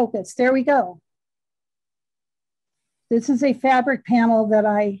on, focus. There we go. This is a fabric panel that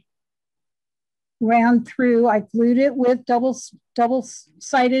I ran through. I glued it with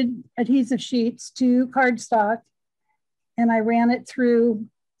double-sided adhesive sheets to cardstock. And I ran it through,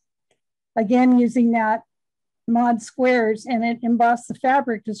 again, using that mod squares, and it embossed the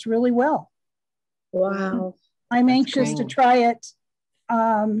fabric just really well. Wow. I'm anxious to try it.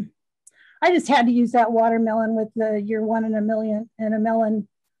 I just had to use that watermelon with the Year One in a Melon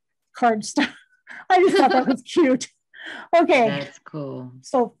cardstock. I just thought that was cute. Okay. That's cool.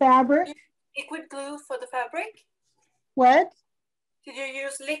 So fabric. Liquid glue for the fabric? What? Did you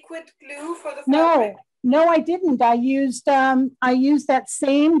use liquid glue for the fabric? No, I didn't. I used that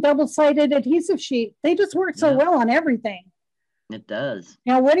same double-sided adhesive sheet. They just work so well on everything. It does.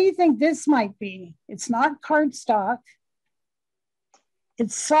 Now, what do you think this might be? It's not cardstock.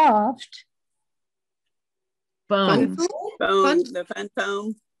 It's soft. Foam. The fun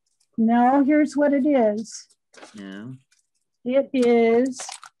foam. No, here's what it is. No. It is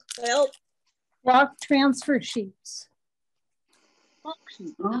block transfer sheets.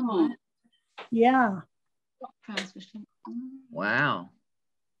 Oh. Yeah. Wow.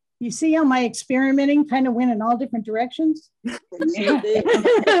 You see how my experimenting kind of went in all different directions?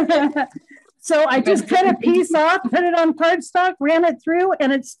 So I just cut a piece off, put it on cardstock, ran it through,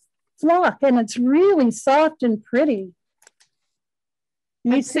 and it's flock, and it's really soft and pretty.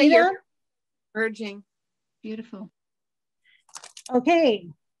 You see that? Urging. Beautiful. Okay,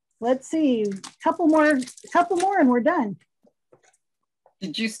 let's see. Couple more, and we're done.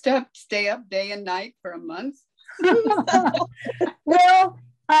 Did you stay up day and night for a month? Well,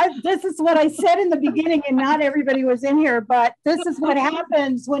 this is what I said in the beginning, and not everybody was in here, but this is what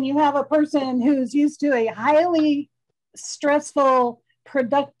happens when you have a person who's used to a highly stressful,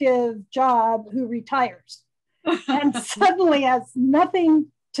 productive job who retires and suddenly has nothing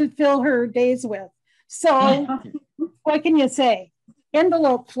to fill her days with. So what can you say?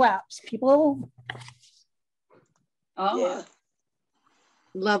 Envelope flaps, people. Oh, yeah.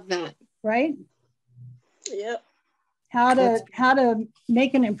 Love that. Right? Yep. How to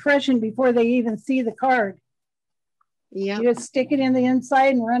make an impression before they even see the card. Yeah. You just stick it in the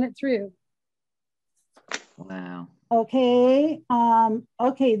inside and run it through. Wow. Okay.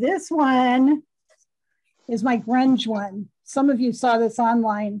 Okay, this one is my grunge one. Some of you saw this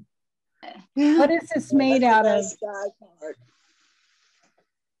online. What is this made out of?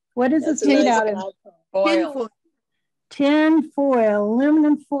 What is this made out of? Foil. Tin foil,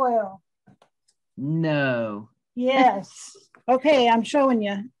 aluminum foil. No. Yes. Okay, I'm showing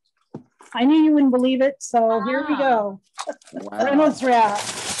you. I knew you wouldn't believe it, so here we go. Wow. Reynolds wrap.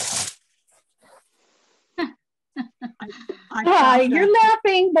 You're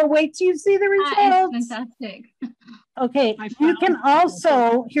laughing, but wait till you see the results. It's fantastic. Okay, you can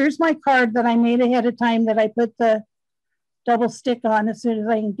also, here's my card that I made ahead of time that I put the double stick on as soon as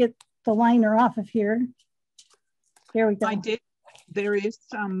I can get the liner off of here. There we go. There is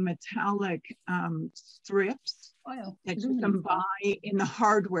some metallic strips that you can buy in the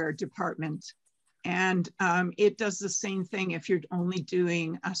hardware department. And it does the same thing if you're only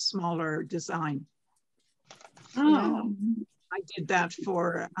doing a smaller design. Oh. I did that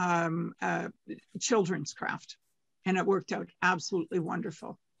for children's craft, and it worked out absolutely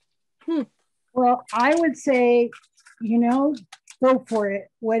wonderful. Well, I would say, you know, go for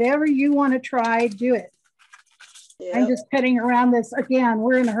it. Whatever you want to try, do it. Yep. I'm just cutting around this. Again,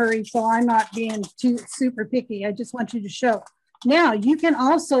 we're in a hurry, so I'm not being too super picky. I just want you to show. Now, you can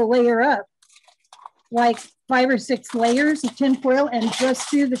also layer up like 5 or 6 layers of tin foil and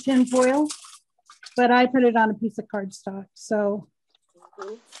just do the tin foil. But I put it on a piece of cardstock. So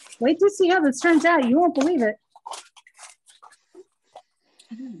wait to see how this turns out. You won't believe it.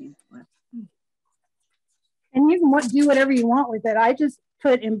 And you can do whatever you want with it. I just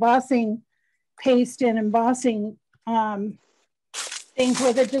put embossing paste and embossing things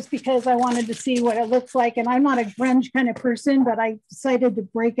with it just because I wanted to see what it looks like. And I'm not a grunge kind of person, but I decided to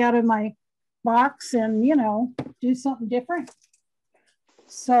break out of my box and, you know, do something different.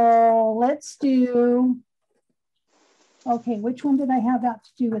 So let's do, okay, which one did I have out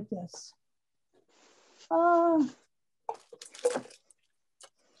to do with this?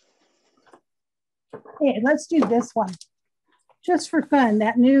 Okay, let's do this one. Just for fun,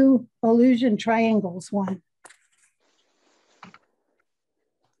 that new illusion triangles one.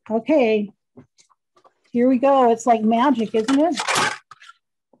 Okay, here we go. It's like magic, isn't it?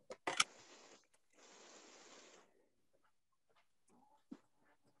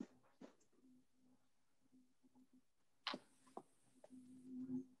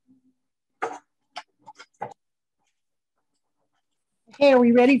 Okay, are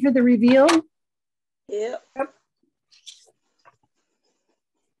we ready for the reveal? Yep.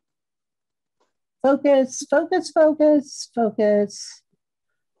 Focus, focus, focus, focus.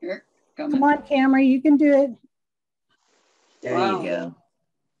 Here, come on, camera, you can do it. There you go.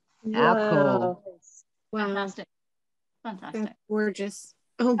 Wow. How cool. Wow. Fantastic. Fantastic. That's gorgeous.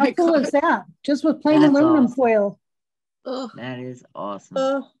 Oh my How cool God. is that? Just with plain That's aluminum awesome. foil. That is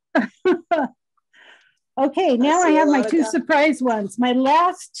awesome. Okay, now I see a have my lot of 2 guys. surprise ones. My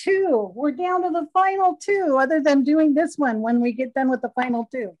last 2. We're down to the final 2, other than doing this one when we get done with the final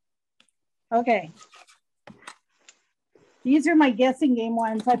 2. Okay. These are my guessing game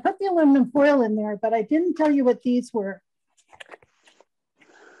ones. I put the aluminum foil in there, but I didn't tell you what these were.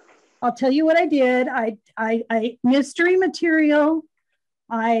 I'll tell you what I did. I mystery material.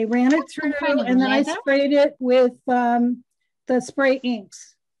 I ran it through and then I sprayed it with the spray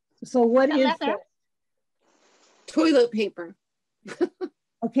inks. So what is this? Toilet paper.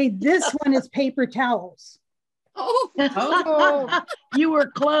 Okay, this one is paper towels. Oh, you were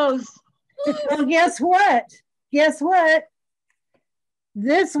close. Well, guess what? Guess what?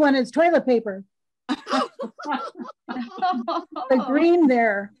 This one is toilet paper. The green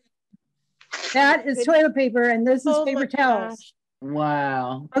there. That is toilet paper, and this is paper towels.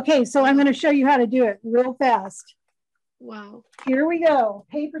 Wow. Okay, so I'm going to show you how to do it real fast. Wow. Here we go.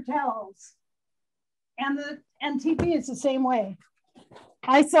 Paper towels. And the TP is the same way.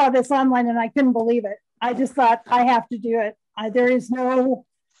 I saw this online and I couldn't believe it. I just thought I have to do it. There's no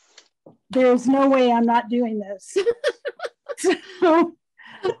way I'm not doing this. So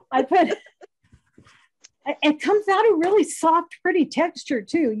I put, it comes out a really soft, pretty texture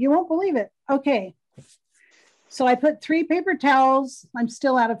too. You won't believe it. Okay. So I put 3 paper towels. I'm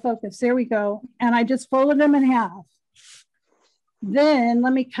still out of focus. There we go. And I just folded them in half. Then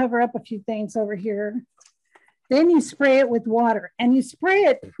let me cover up a few things over here. Then you spray it with water and you spray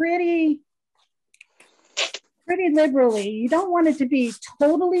it pretty liberally. You don't want it to be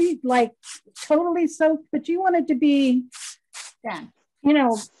totally soaked, but you want it to be, you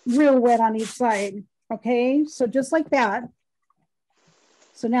know, real wet on each side. Okay, so just like that.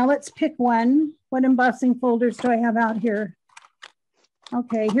 So now let's pick one. What embossing folders do I have out here?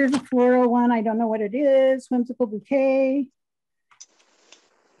 Okay, here's a floral one. I don't know what it is. Whimsical bouquet.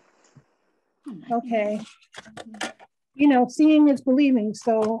 Okay. You know, seeing is believing,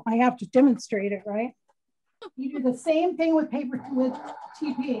 so I have to demonstrate it, right? You do the same thing with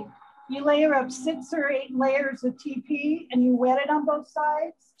TP. You layer up 6 or 8 layers of TP and you wet it on both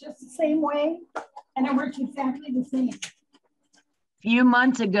sides, just the same way, and it works exactly the same. A few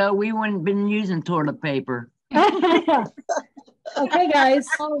months ago, we wouldn't have been using toilet paper. Okay, guys.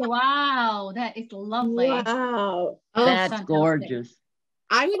 Oh, wow. That is lovely. Wow. That's fantastic. gorgeous.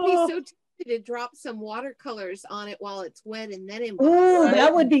 I would be so tempted to drop some watercolors on it while it's wet and then emboss. Oh,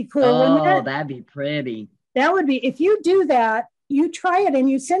 that would be cool. Oh, that'd be pretty. That would be, if you do that, you try it and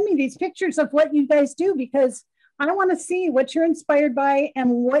you send me these pictures of what you guys do, because I want to see what you're inspired by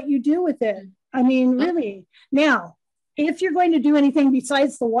and what you do with it. I mean, really. Now, if you're going to do anything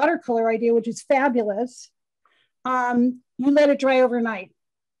besides the watercolor idea, which is fabulous, you let it dry overnight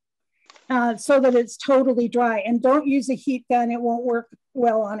so that it's totally dry, and don't use a heat gun. It won't work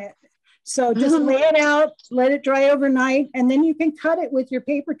well on it. So just lay it out, let it dry overnight, and then you can cut it with your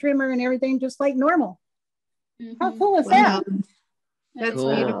paper trimmer and everything just like normal. How cool is that? That's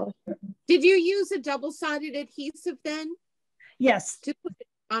Cool. beautiful. Did you use a double-sided adhesive then? Yes. To put it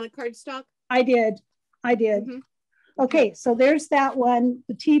on a cardstock? I did. Okay, so there's that one.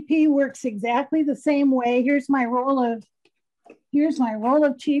 The TP works exactly the same way. Here's my roll of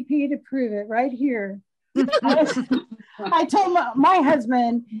TP to prove it right here. I told my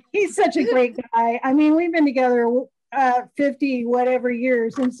husband, he's such a great guy. I mean, we've been together 50 whatever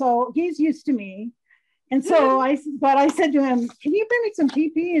years, and so he's used to me. And so I said to him, can you bring me some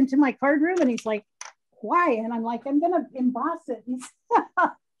TP into my card room? And he's like, why? And I'm like, I'm gonna emboss it.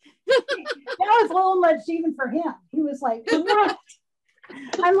 That was a little much even for him. He was like, what?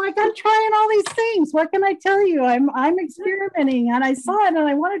 I'm like, I'm trying all these things. What can I tell you? I'm experimenting, and I saw it and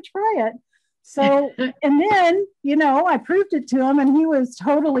I want to try it. So, and then, you know, I proved it to him and he was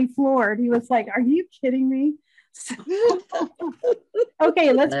totally floored. He was like, are you kidding me? So,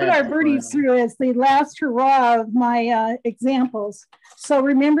 okay, let's put our birdies through as the last hurrah of my examples. So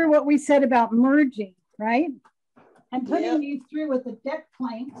remember what we said about merging, right? I'm putting these through with the deck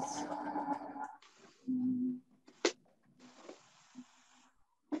planks.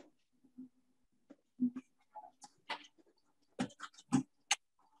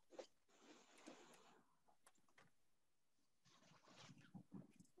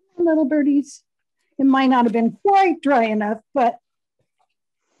 Little birdies. It might not have been quite dry enough, but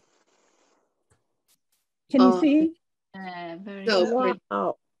can you see? Very so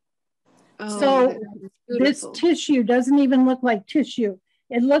wow. So this tissue doesn't even look like tissue.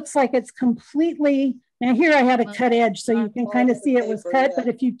 It looks like it's completely, now here I had a cut edge so you can kind of see it was cut, but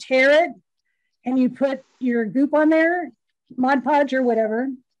if you tear it and you put your goop on there, Mod Podge or whatever,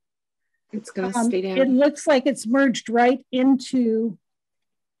 it's gonna stay down. It looks like it's merged right into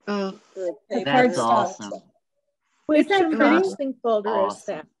the that's awesome. Which embossing folder is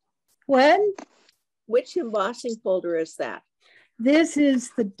that? What? Which embossing folder is that? This is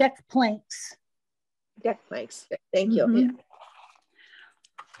the deck planks. Deck planks. Thank you.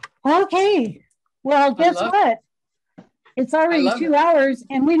 Okay. Well, guess what? It's already 2 hours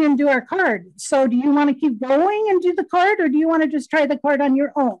and we didn't do our card. So do you want to keep going and do the card, or do you want to just try the card on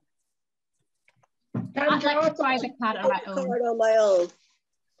your own? I'd like to try the card on my own.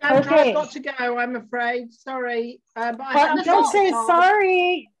 Okay. I've got to go, I'm afraid. Sorry. Don't say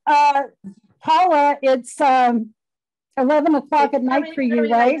sorry, Paula. It's 11 o'clock at night for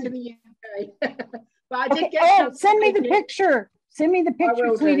you, right? In the UK. But I did Okay. get Send me the picture. Send me the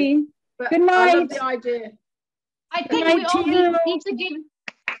picture, sweetie. Good night. I love the idea. I think we all need to give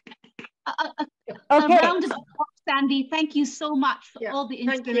a round of applause, Sandy. Thank you so much for all the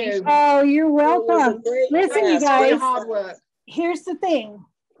inspiration. Oh, you're welcome. Listen, you guys. Hard work. Here's the thing.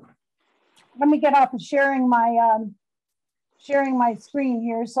 Let me get off of sharing my screen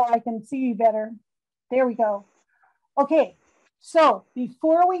here so I can see you better. There we go. Okay, so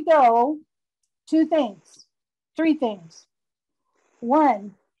before we go, 3 things.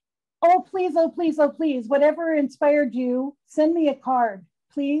 1, oh please, oh please, oh please, whatever inspired you, send me a card,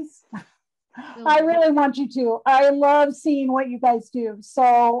 please. I really want you to. I love seeing what you guys do.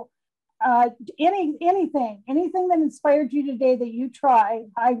 So anything that inspired you today that you try,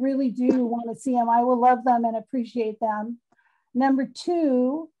 I really do want to see them. I will love them and appreciate them. Number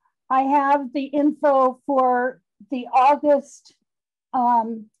 2, I have the info for the August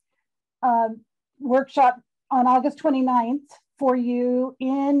workshop on August 29th for you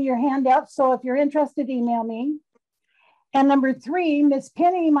in your handout. So if you're interested, email me. And number 3, Miss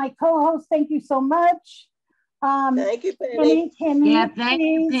Penny, my co-host, thank you so much. Thank you, Penny.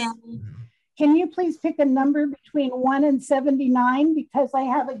 Can you please pick a number between 1 and 79, because I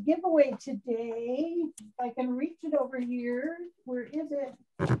have a giveaway today. If I can reach it over here. Where is it?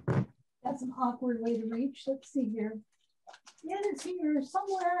 That's an awkward way to reach. Let's see here. It is here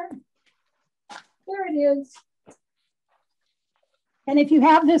somewhere. There it is. And if you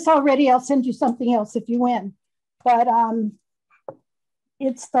have this already, I'll send you something else if you win. But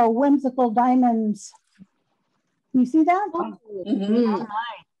it's the Whimsical Diamonds. You see that? Mm-hmm.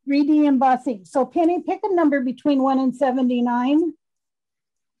 3D embossing. So Penny, pick a number between 1 and 79.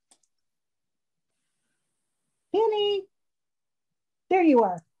 Penny, there you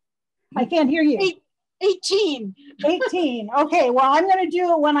are. I can't hear you. 18. 18. Okay, well, I'm going to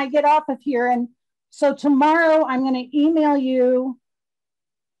do it when I get off of here. And so tomorrow I'm going to email you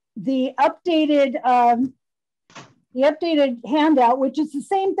the updated handout, which is the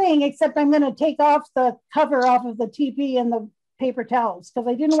same thing, except I'm going to take off the cover off of the TP and the paper towels because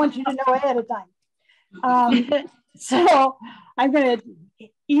I didn't want you to know ahead of time. So I'm going to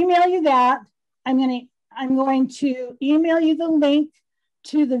email you that. I'm going to email you the link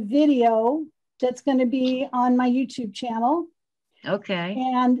to the video that's going to be on my YouTube channel. Okay.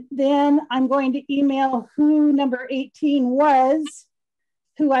 And then I'm going to email who number 18 was,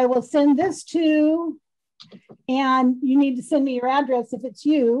 who I will send this to. And you need to send me your address if it's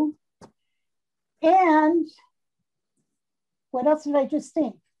you. And what else did I just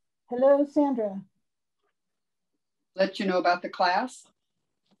think? Hello, Sandra. Let you know about the class?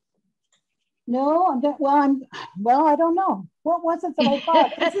 No, well, I don't know. What was it that I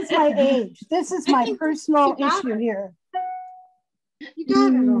thought? This is my age. This is my personal issue here. You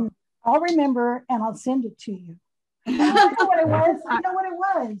got it. I'll remember and I'll send it to you. I know what it was. I know what it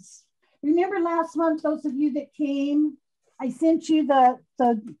was. Remember last month, those of you that came, I sent you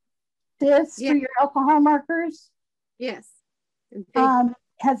this for your alcohol markers. Yes.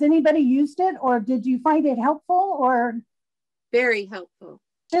 Has anybody used it, or did you find it helpful? Or very helpful.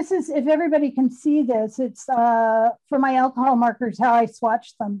 This is, if everybody can see this, it's for my alcohol markers, how I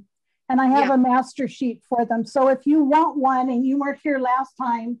swatch them. And I have a master sheet for them. So if you want one and you weren't here last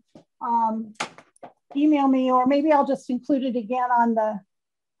time, email me, or maybe I'll just include it again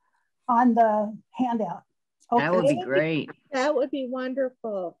on the handout. Okay? That would be great. That would be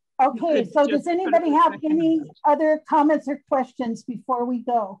wonderful. Okay, so does anybody have any other comments or questions before we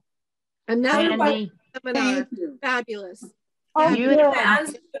go? Another seminar. Fabulous. Oh, good.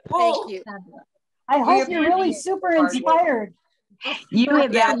 Thank you. I hope you're really super inspired. You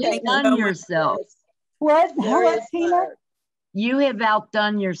have outdone yourself. What, Tina? You have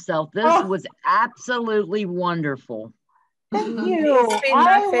outdone yourself. This was absolutely wonderful. Thank you.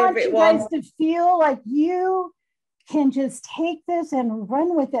 I want you guys to feel like you can just take this and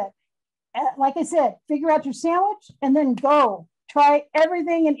run with it. Like I said, figure out your sandwich and then go. Try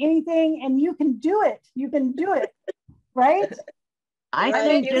everything and anything, and you can do it. You can do it, right? I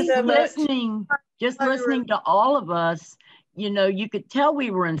think just listening to all of us, you know, you could tell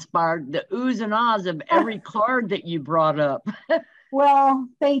we were inspired, the oohs and ahs of every card that you brought up. Well,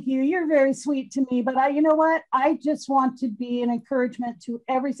 thank you. You're very sweet to me, but you know what? I just want to be an encouragement to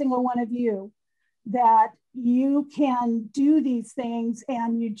every single one of you that you can do these things,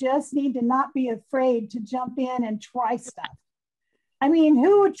 and you just need to not be afraid to jump in and try stuff. I mean,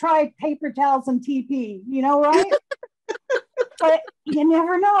 who would try paper towels and TP, you know, right? But you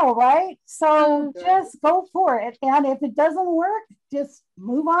never know, right? So just go for it. And if it doesn't work, just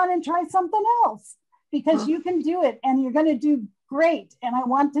move on and try something else, because you can do it and you're going to do great. And I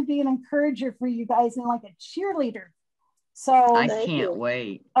want to be an encourager for you guys and like a cheerleader. So I can't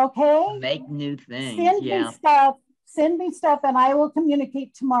wait. Okay. Make new things. Send me stuff and I will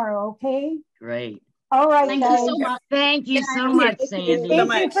communicate tomorrow. Okay. Great. All right. Thank you so much. Thank you so much, Sandy.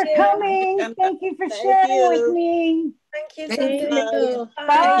 Thank you for coming. Thank you for sharing with me. Thank you, Sandy.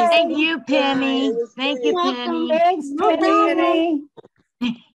 Bye. Thank you, Penny. Thank you, Penny. Thanks, Penny.